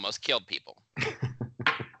 and it almost killed people.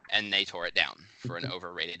 And they tore it down for an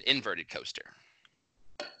overrated inverted coaster.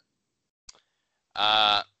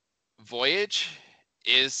 Voyage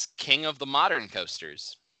is king of the modern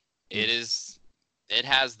coasters. It is it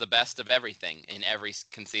has the best of everything in every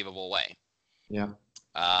conceivable way. Yeah.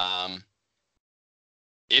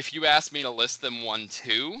 If you ask me to list them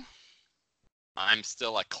 1-2, I'm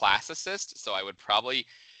still a classicist, so I would probably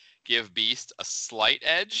give Beast a slight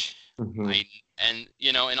edge. Mhm. And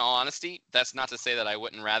in all honesty, that's not to say that I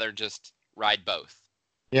wouldn't rather just ride both.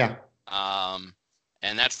 Yeah.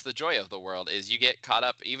 And that's the joy of the world, is you get caught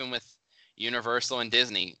up, even with Universal and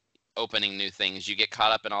Disney opening new things, you get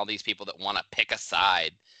caught up in all these people that want to pick a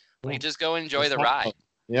side. Like, just go enjoy the ride.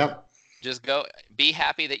 Yep. Just go, be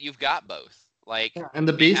happy that you've got both. Like, Yeah, and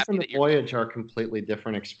the be Beast happy and the that you're Voyage are completely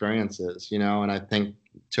different experiences, and I think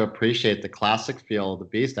to appreciate the classic feel of the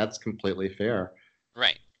Beast, that's completely fair.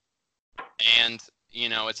 right. And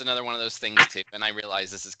it's another one of those things too. And I realize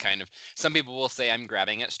this is kind of, some people will say I'm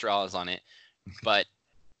grabbing at straws on it, but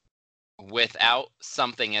without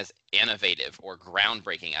something as innovative or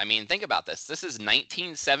groundbreaking. I mean, think about this. This is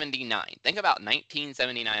 1979. Think about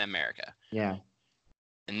 1979 America. Yeah.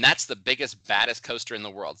 And that's the biggest, baddest coaster in the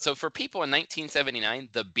world. So for people in 1979,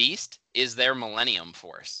 the Beast is their Millennium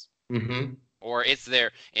Force. Mm-hmm. Or it's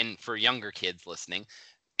their, and for younger kids listening,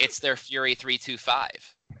 it's their Fury 325.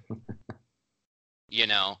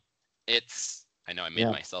 It's, I know I made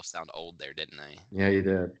myself sound old there, didn't I? Yeah, you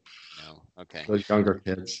did. No, okay. Those younger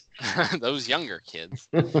kids. Those younger kids.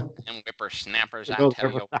 And whippersnappers, I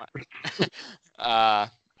tell you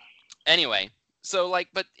what. Anyway, so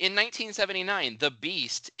but in 1979, the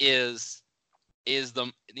Beast is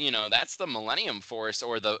the, that's the Millennium Force,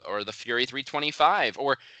 or the Fury 325,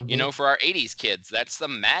 or for our 80s kids, that's the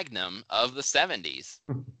Magnum of the 70s.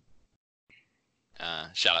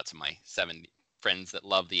 Shout out to my 70 friends that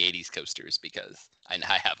love the 80s coasters, because I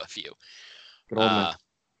have a few. Good old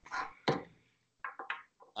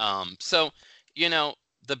man. So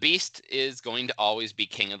the Beast is going to always be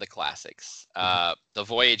king of the classics. The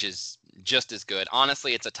Voyage is just as good.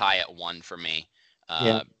 Honestly, it's a tie at 1 for me,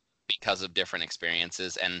 because of different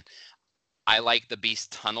experiences, and I like the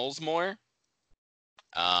Beast tunnels more.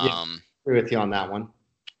 Agree with you on that one.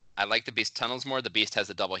 I like the Beast tunnels more. The Beast has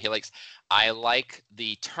a double helix. I like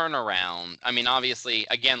the turnaround. I mean, obviously,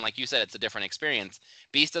 again, like you said, it's a different experience.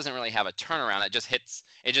 Beast doesn't really have a turnaround.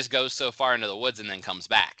 It just goes so far into the woods and then comes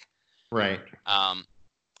back. Right.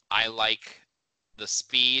 I like the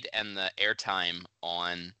speed and the airtime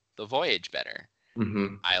on the Voyage better.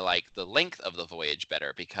 Mm-hmm. I like the length of the Voyage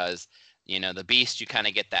better, because, the Beast, you kind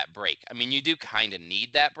of get that break. I mean, you do kind of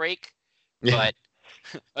need that break, but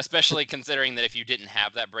especially considering that if you didn't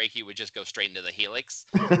have that break, you would just go straight into the helix.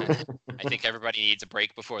 I think everybody needs a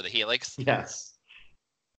break before the helix. Yes.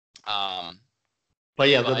 But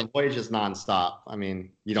the Voyage is nonstop. I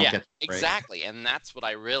mean, you don't get the break. Exactly, and that's what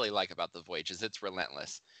I really like about the Voyage, is it's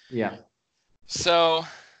relentless. Yeah. So,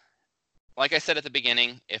 like I said at the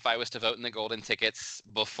beginning, if I was to vote in the golden tickets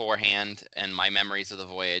beforehand, and my memories of the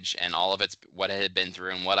Voyage and all of what it had been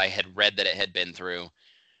through and what I had read that it had been through,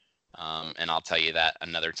 and I'll tell you that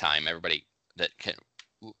another time. Everybody that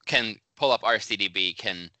can pull up RCDB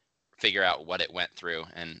can figure out what it went through,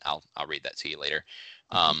 and I'll read that to you later.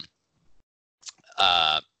 I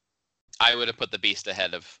would have put the Beast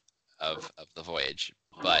ahead of the Voyage,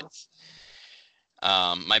 but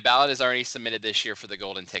my ballot is already submitted this year for the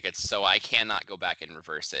golden tickets, so I cannot go back and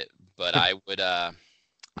reverse it. But I would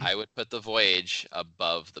put the Voyage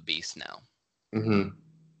above the Beast now. Mm-hmm.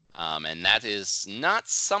 And that is not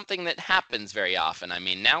something that happens very often. I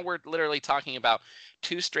mean, now we're literally talking about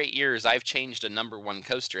 2 straight years I've changed a number 1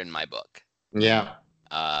 coaster in my book. Yeah.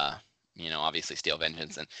 Obviously Steel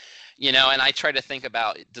Vengeance, and and I try to think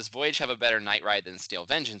about, does Voyage have a better night ride than Steel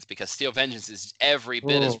Vengeance? Because Steel Vengeance is every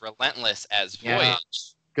bit as relentless as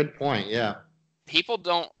Voyage. Good point. Yeah. People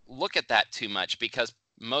don't look at that too much, because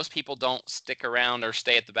most people don't stick around or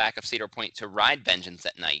stay at the back of Cedar Point to ride Vengeance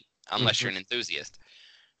at night, unless you're an enthusiast.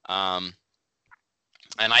 And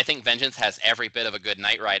I think Vengeance has every bit of a good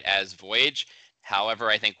night ride as Voyage. However,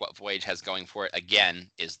 I think what Voyage has going for it, again,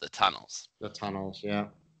 is the tunnels. The tunnels, yeah.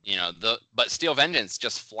 But Steel Vengeance,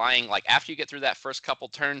 just flying, like after you get through that first couple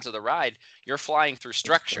turns of the ride, you're flying through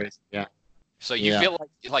structure. Yeah. So you feel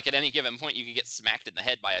like at any given point you could get smacked in the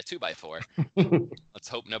head by a 2x4. Let's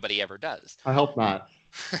hope nobody ever does. I hope not.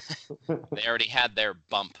 They already had their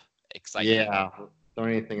bump excitement. Yeah. Don't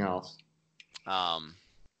anything else.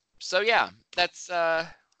 So yeah, that's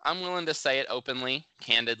I'm willing to say it openly,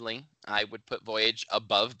 candidly. I would put Voyage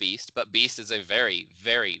above Beast, but Beast is a very,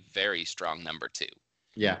 very, very strong number 2.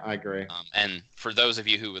 Yeah, I agree. And for those of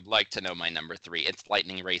you who would like to know my number 3, it's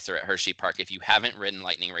Lightning Racer at Hershey Park. If you haven't ridden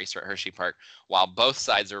Lightning Racer at Hershey Park while both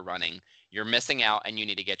sides are running, you're missing out, and you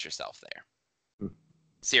need to get yourself there.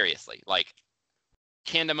 Seriously,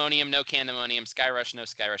 Candemonium, no Candemonium. Skyrush, no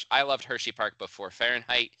Skyrush. I loved Hershey Park before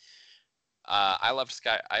Fahrenheit. I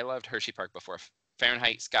loved Hershey Park before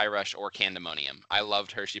Fahrenheit, Skyrush, or Candemonium. I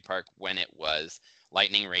loved Hershey Park when it was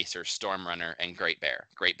Lightning Racer, Storm Runner, and Great Bear.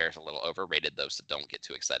 Great Bear's a little overrated though, so don't get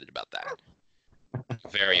too excited about that.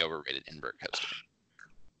 Very overrated invert coaster.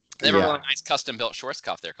 They have a really nice custom-built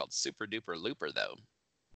Schwarzkopf there called Super Duper Looper, though.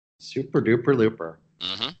 Super Duper Looper.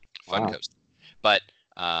 Mm-hmm. Fun coaster. But,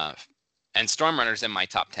 and Storm Runner's in my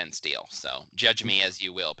top 10 still, so judge me as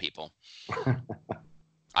you will, people.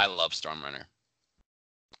 I love Storm Runner.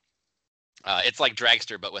 It's like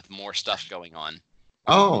Dragster, but with more stuff going on.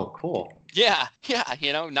 Oh, cool. Yeah,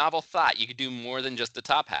 novel thought. You could do more than just the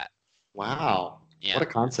top hat. Wow. Yeah. What a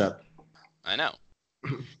concept. I know.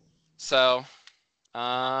 So...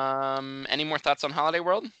 any more thoughts on Holiday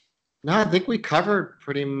World? No, I think we covered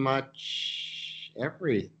pretty much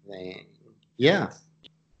everything. Yeah.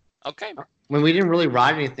 Okay. When we didn't really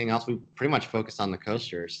ride anything else, we pretty much focused on the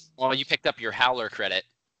coasters. Well, you picked up your Howler credit.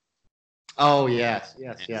 Oh yes.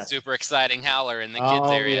 Super exciting Howler in the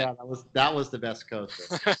kids area. Yeah, that was the best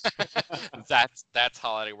coaster. that's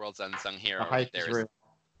Holiday World's unsung hero. The hype is real.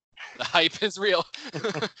 The hype is real.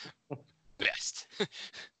 Best.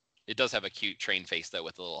 It does have a cute train face, though,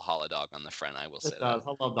 with a little holodog on the front, I will say. It does.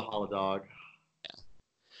 I love the holodog. Yeah.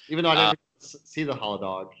 Even though I didn't see the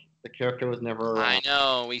holodog. The character was never around. I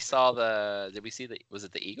know. We saw did we see was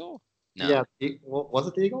it the eagle? No. Yeah. Was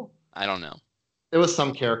it the eagle? I don't know. It was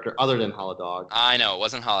some character other than holodog. I know. It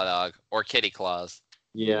wasn't holodog or Kitty Claus.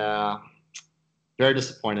 Yeah. Very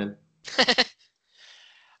disappointed.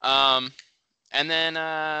 And then...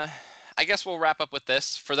 I guess we'll wrap up with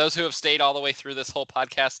this. For those who have stayed all the way through this whole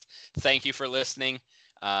podcast, thank you for listening.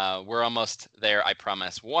 We're almost there, I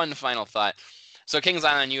promise. One final thought. So Kings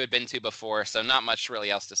Island you had been to before, so not much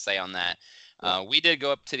really else to say on that. We did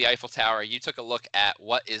go up to the Eiffel Tower. You took a look at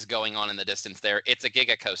what is going on in the distance there. It's a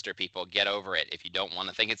Giga Coaster, people. Get over it. If you don't want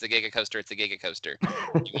to think it's a Giga Coaster, it's a Giga Coaster.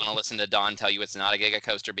 You want to listen to Don tell you it's not a Giga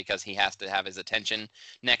Coaster because he has to have his attention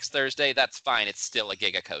next Thursday, that's fine. It's still a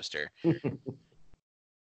Giga Coaster.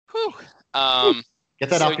 Whew. Get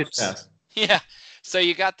that off your chest. Yeah. So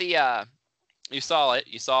you got the you saw it.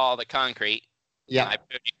 You saw the concrete. Yeah. I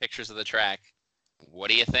showed you pictures of the track. What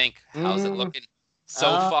do you think? How's it looking so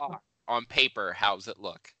far on paper? How's it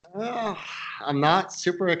look? I'm not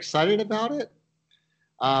super excited about it.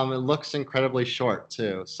 It looks incredibly short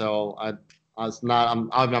too. So I was not.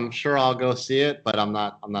 I'm sure I'll go see it, but I'm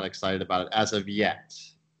not excited about it as of yet.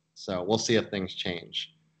 So we'll see if things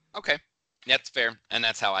change. Okay. That's fair, and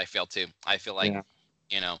that's how I feel too. I feel like,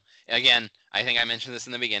 again, I think I mentioned this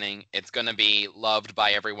in the beginning, it's going to be loved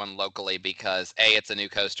by everyone locally because A, it's a new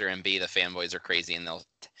coaster, and B, the fanboys are crazy and they'll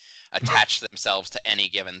attach themselves to any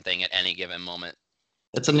given thing at any given moment.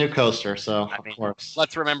 It's a new coaster, so of course.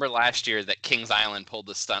 Let's remember last year that Kings Island pulled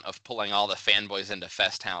the stunt of pulling all the fanboys into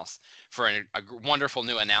Fest House for a wonderful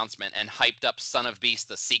new announcement and hyped up Son of Beast,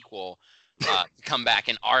 the sequel, come back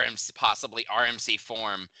in possibly RMC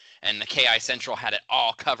form, and the KI Central had it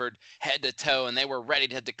all covered head to toe, and they were ready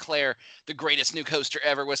to declare the greatest new coaster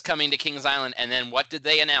ever was coming to Kings Island. And then what did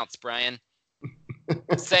they announce, Brian?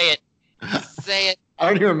 Say it. Say it. I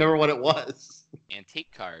don't even remember what it was.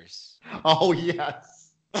 Antique cars. Oh,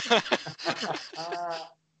 yes. Antique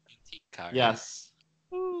cars. Yes.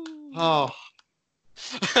 Oh.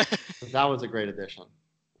 That was a great addition.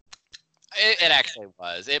 It actually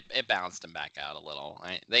was. It bounced them back out a little.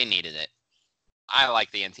 They needed it. I like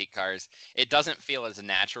the antique cars. It doesn't feel as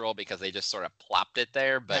natural because they just sort of plopped it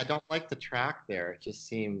there. But I don't like the track there. It just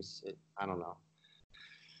seems, I don't know.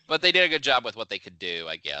 But they did a good job with what they could do,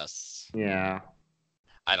 I guess. Yeah.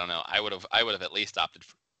 I don't know. I would have at least opted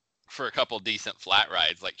for a couple decent flat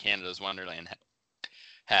rides like Canada's Wonderland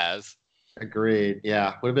has. Agreed.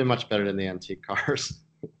 Yeah, would have been much better than the antique cars.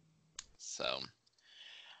 So.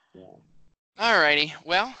 Yeah. Alrighty,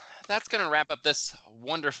 well, that's going to wrap up this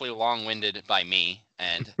wonderfully long-winded by me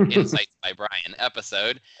and Insights by Brian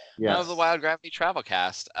episode of the Wild Gravity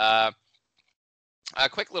Travelcast. A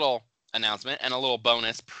quick little announcement and a little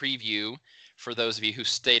bonus preview for those of you who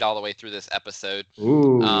stayed all the way through this episode.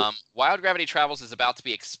 Wild Gravity Travels is about to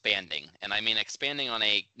be expanding, and I mean expanding on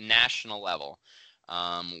a national level.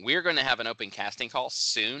 We're going to have an open casting call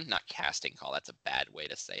soon. Not casting call, that's a bad way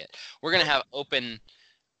to say it. We're going to have open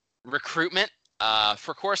recruitment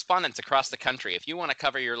for correspondents across the country. If you want to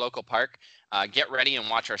cover your local park, get ready and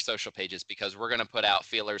watch our social pages because we're going to put out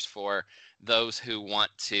feelers for those who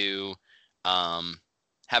want to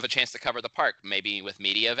have a chance to cover the park, maybe with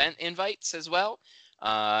media event invites as well.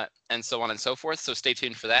 and so on and so forth. So stay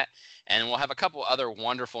tuned for that. And we'll have a couple other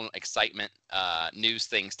wonderful excitement news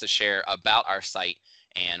things to share about our site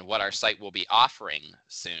and what our site will be offering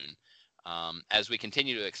soon as we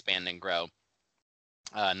continue to expand and grow,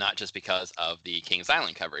 not just because of the Kings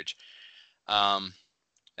Island coverage.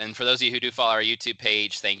 And for those of you who do follow our YouTube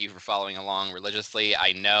page, thank you for following along religiously.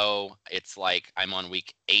 I know it's like I'm on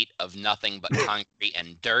week 8 of nothing but concrete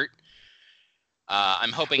and dirt.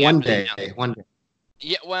 I'm hoping one after day.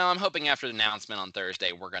 Yeah, well, I'm hoping after the announcement on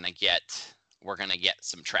Thursday, we're gonna get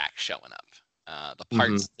some track showing up. The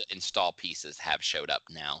parts to install pieces have showed up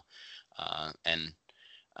now, and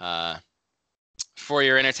for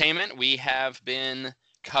your entertainment, we have been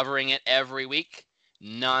covering it every week,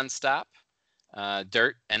 nonstop.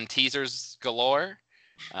 Dirt and teasers galore.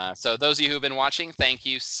 So those of you who've been watching, thank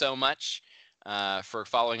you so much for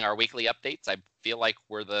following our weekly updates. I feel like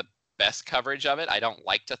we're the best coverage of it. I don't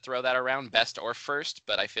like to throw that around, best or first,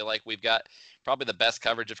 but I feel like we've got probably the best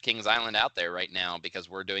coverage of Kings Island out there right now because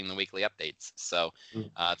we're doing the weekly updates. So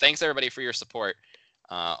thanks everybody for your support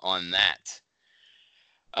on that.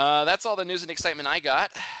 That's all the news and excitement I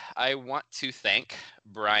got. I want to thank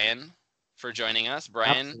Brian for joining us.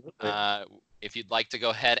 Brian, if you'd like to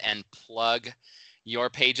go ahead and plug your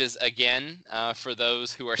pages again for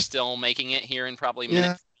those who are still making it here in probably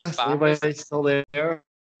minute 5. Everybody's still there.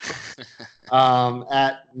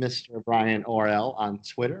 At Mr. Brian Orell on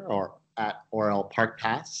Twitter or at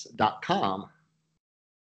orellparkpass.com.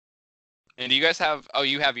 And do you guys have? Oh,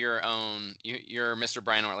 you have your own. You're Mr.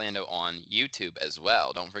 Brian Orlando on YouTube as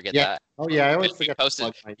well. Don't forget that. Oh yeah, I always forget.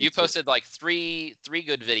 You posted like three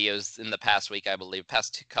good videos in the past week, I believe,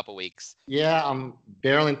 past couple weeks. Yeah, I'm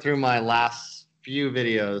barreling through my last few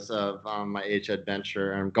videos of my Age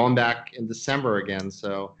adventure. I'm going back in December again,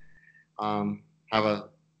 so have a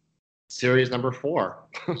series number 4.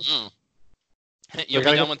 You'll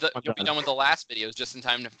be done with the last videos just in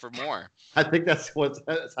time for more. I think it's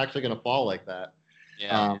actually going to fall like that.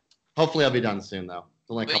 Yeah. Hopefully, I'll be done soon though.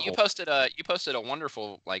 But you posted a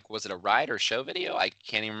wonderful, like, was it a ride or show video? I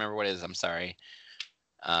can't even remember what it is. I'm sorry.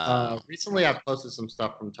 Recently, I posted some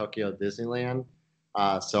stuff from Tokyo Disneyland.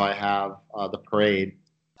 So I have the parade.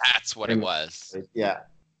 That's what it was. Yeah,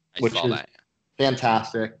 which is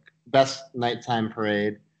fantastic. Best nighttime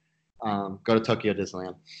parade. Go to Tokyo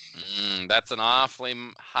Disneyland. That's an awfully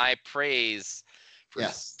high praise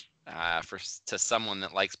to someone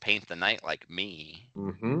that likes Paint the Night like me.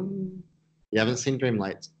 You haven't seen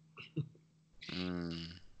Dreamlights.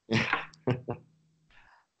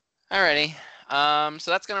 Alrighty.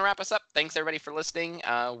 So that's going to wrap us up. Thanks, everybody, for listening.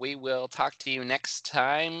 We will talk to you next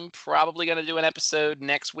time. Probably going to do an episode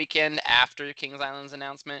next weekend after Kings Island's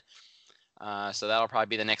announcement. So that'll probably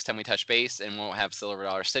be the next time we touch base, and we'll have Silver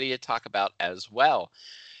Dollar City to talk about as well.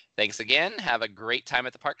 Thanks again. Have a great time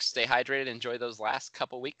at the park. Stay hydrated. Enjoy those last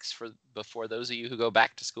couple weeks before those of you who go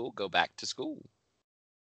back to school go back to school.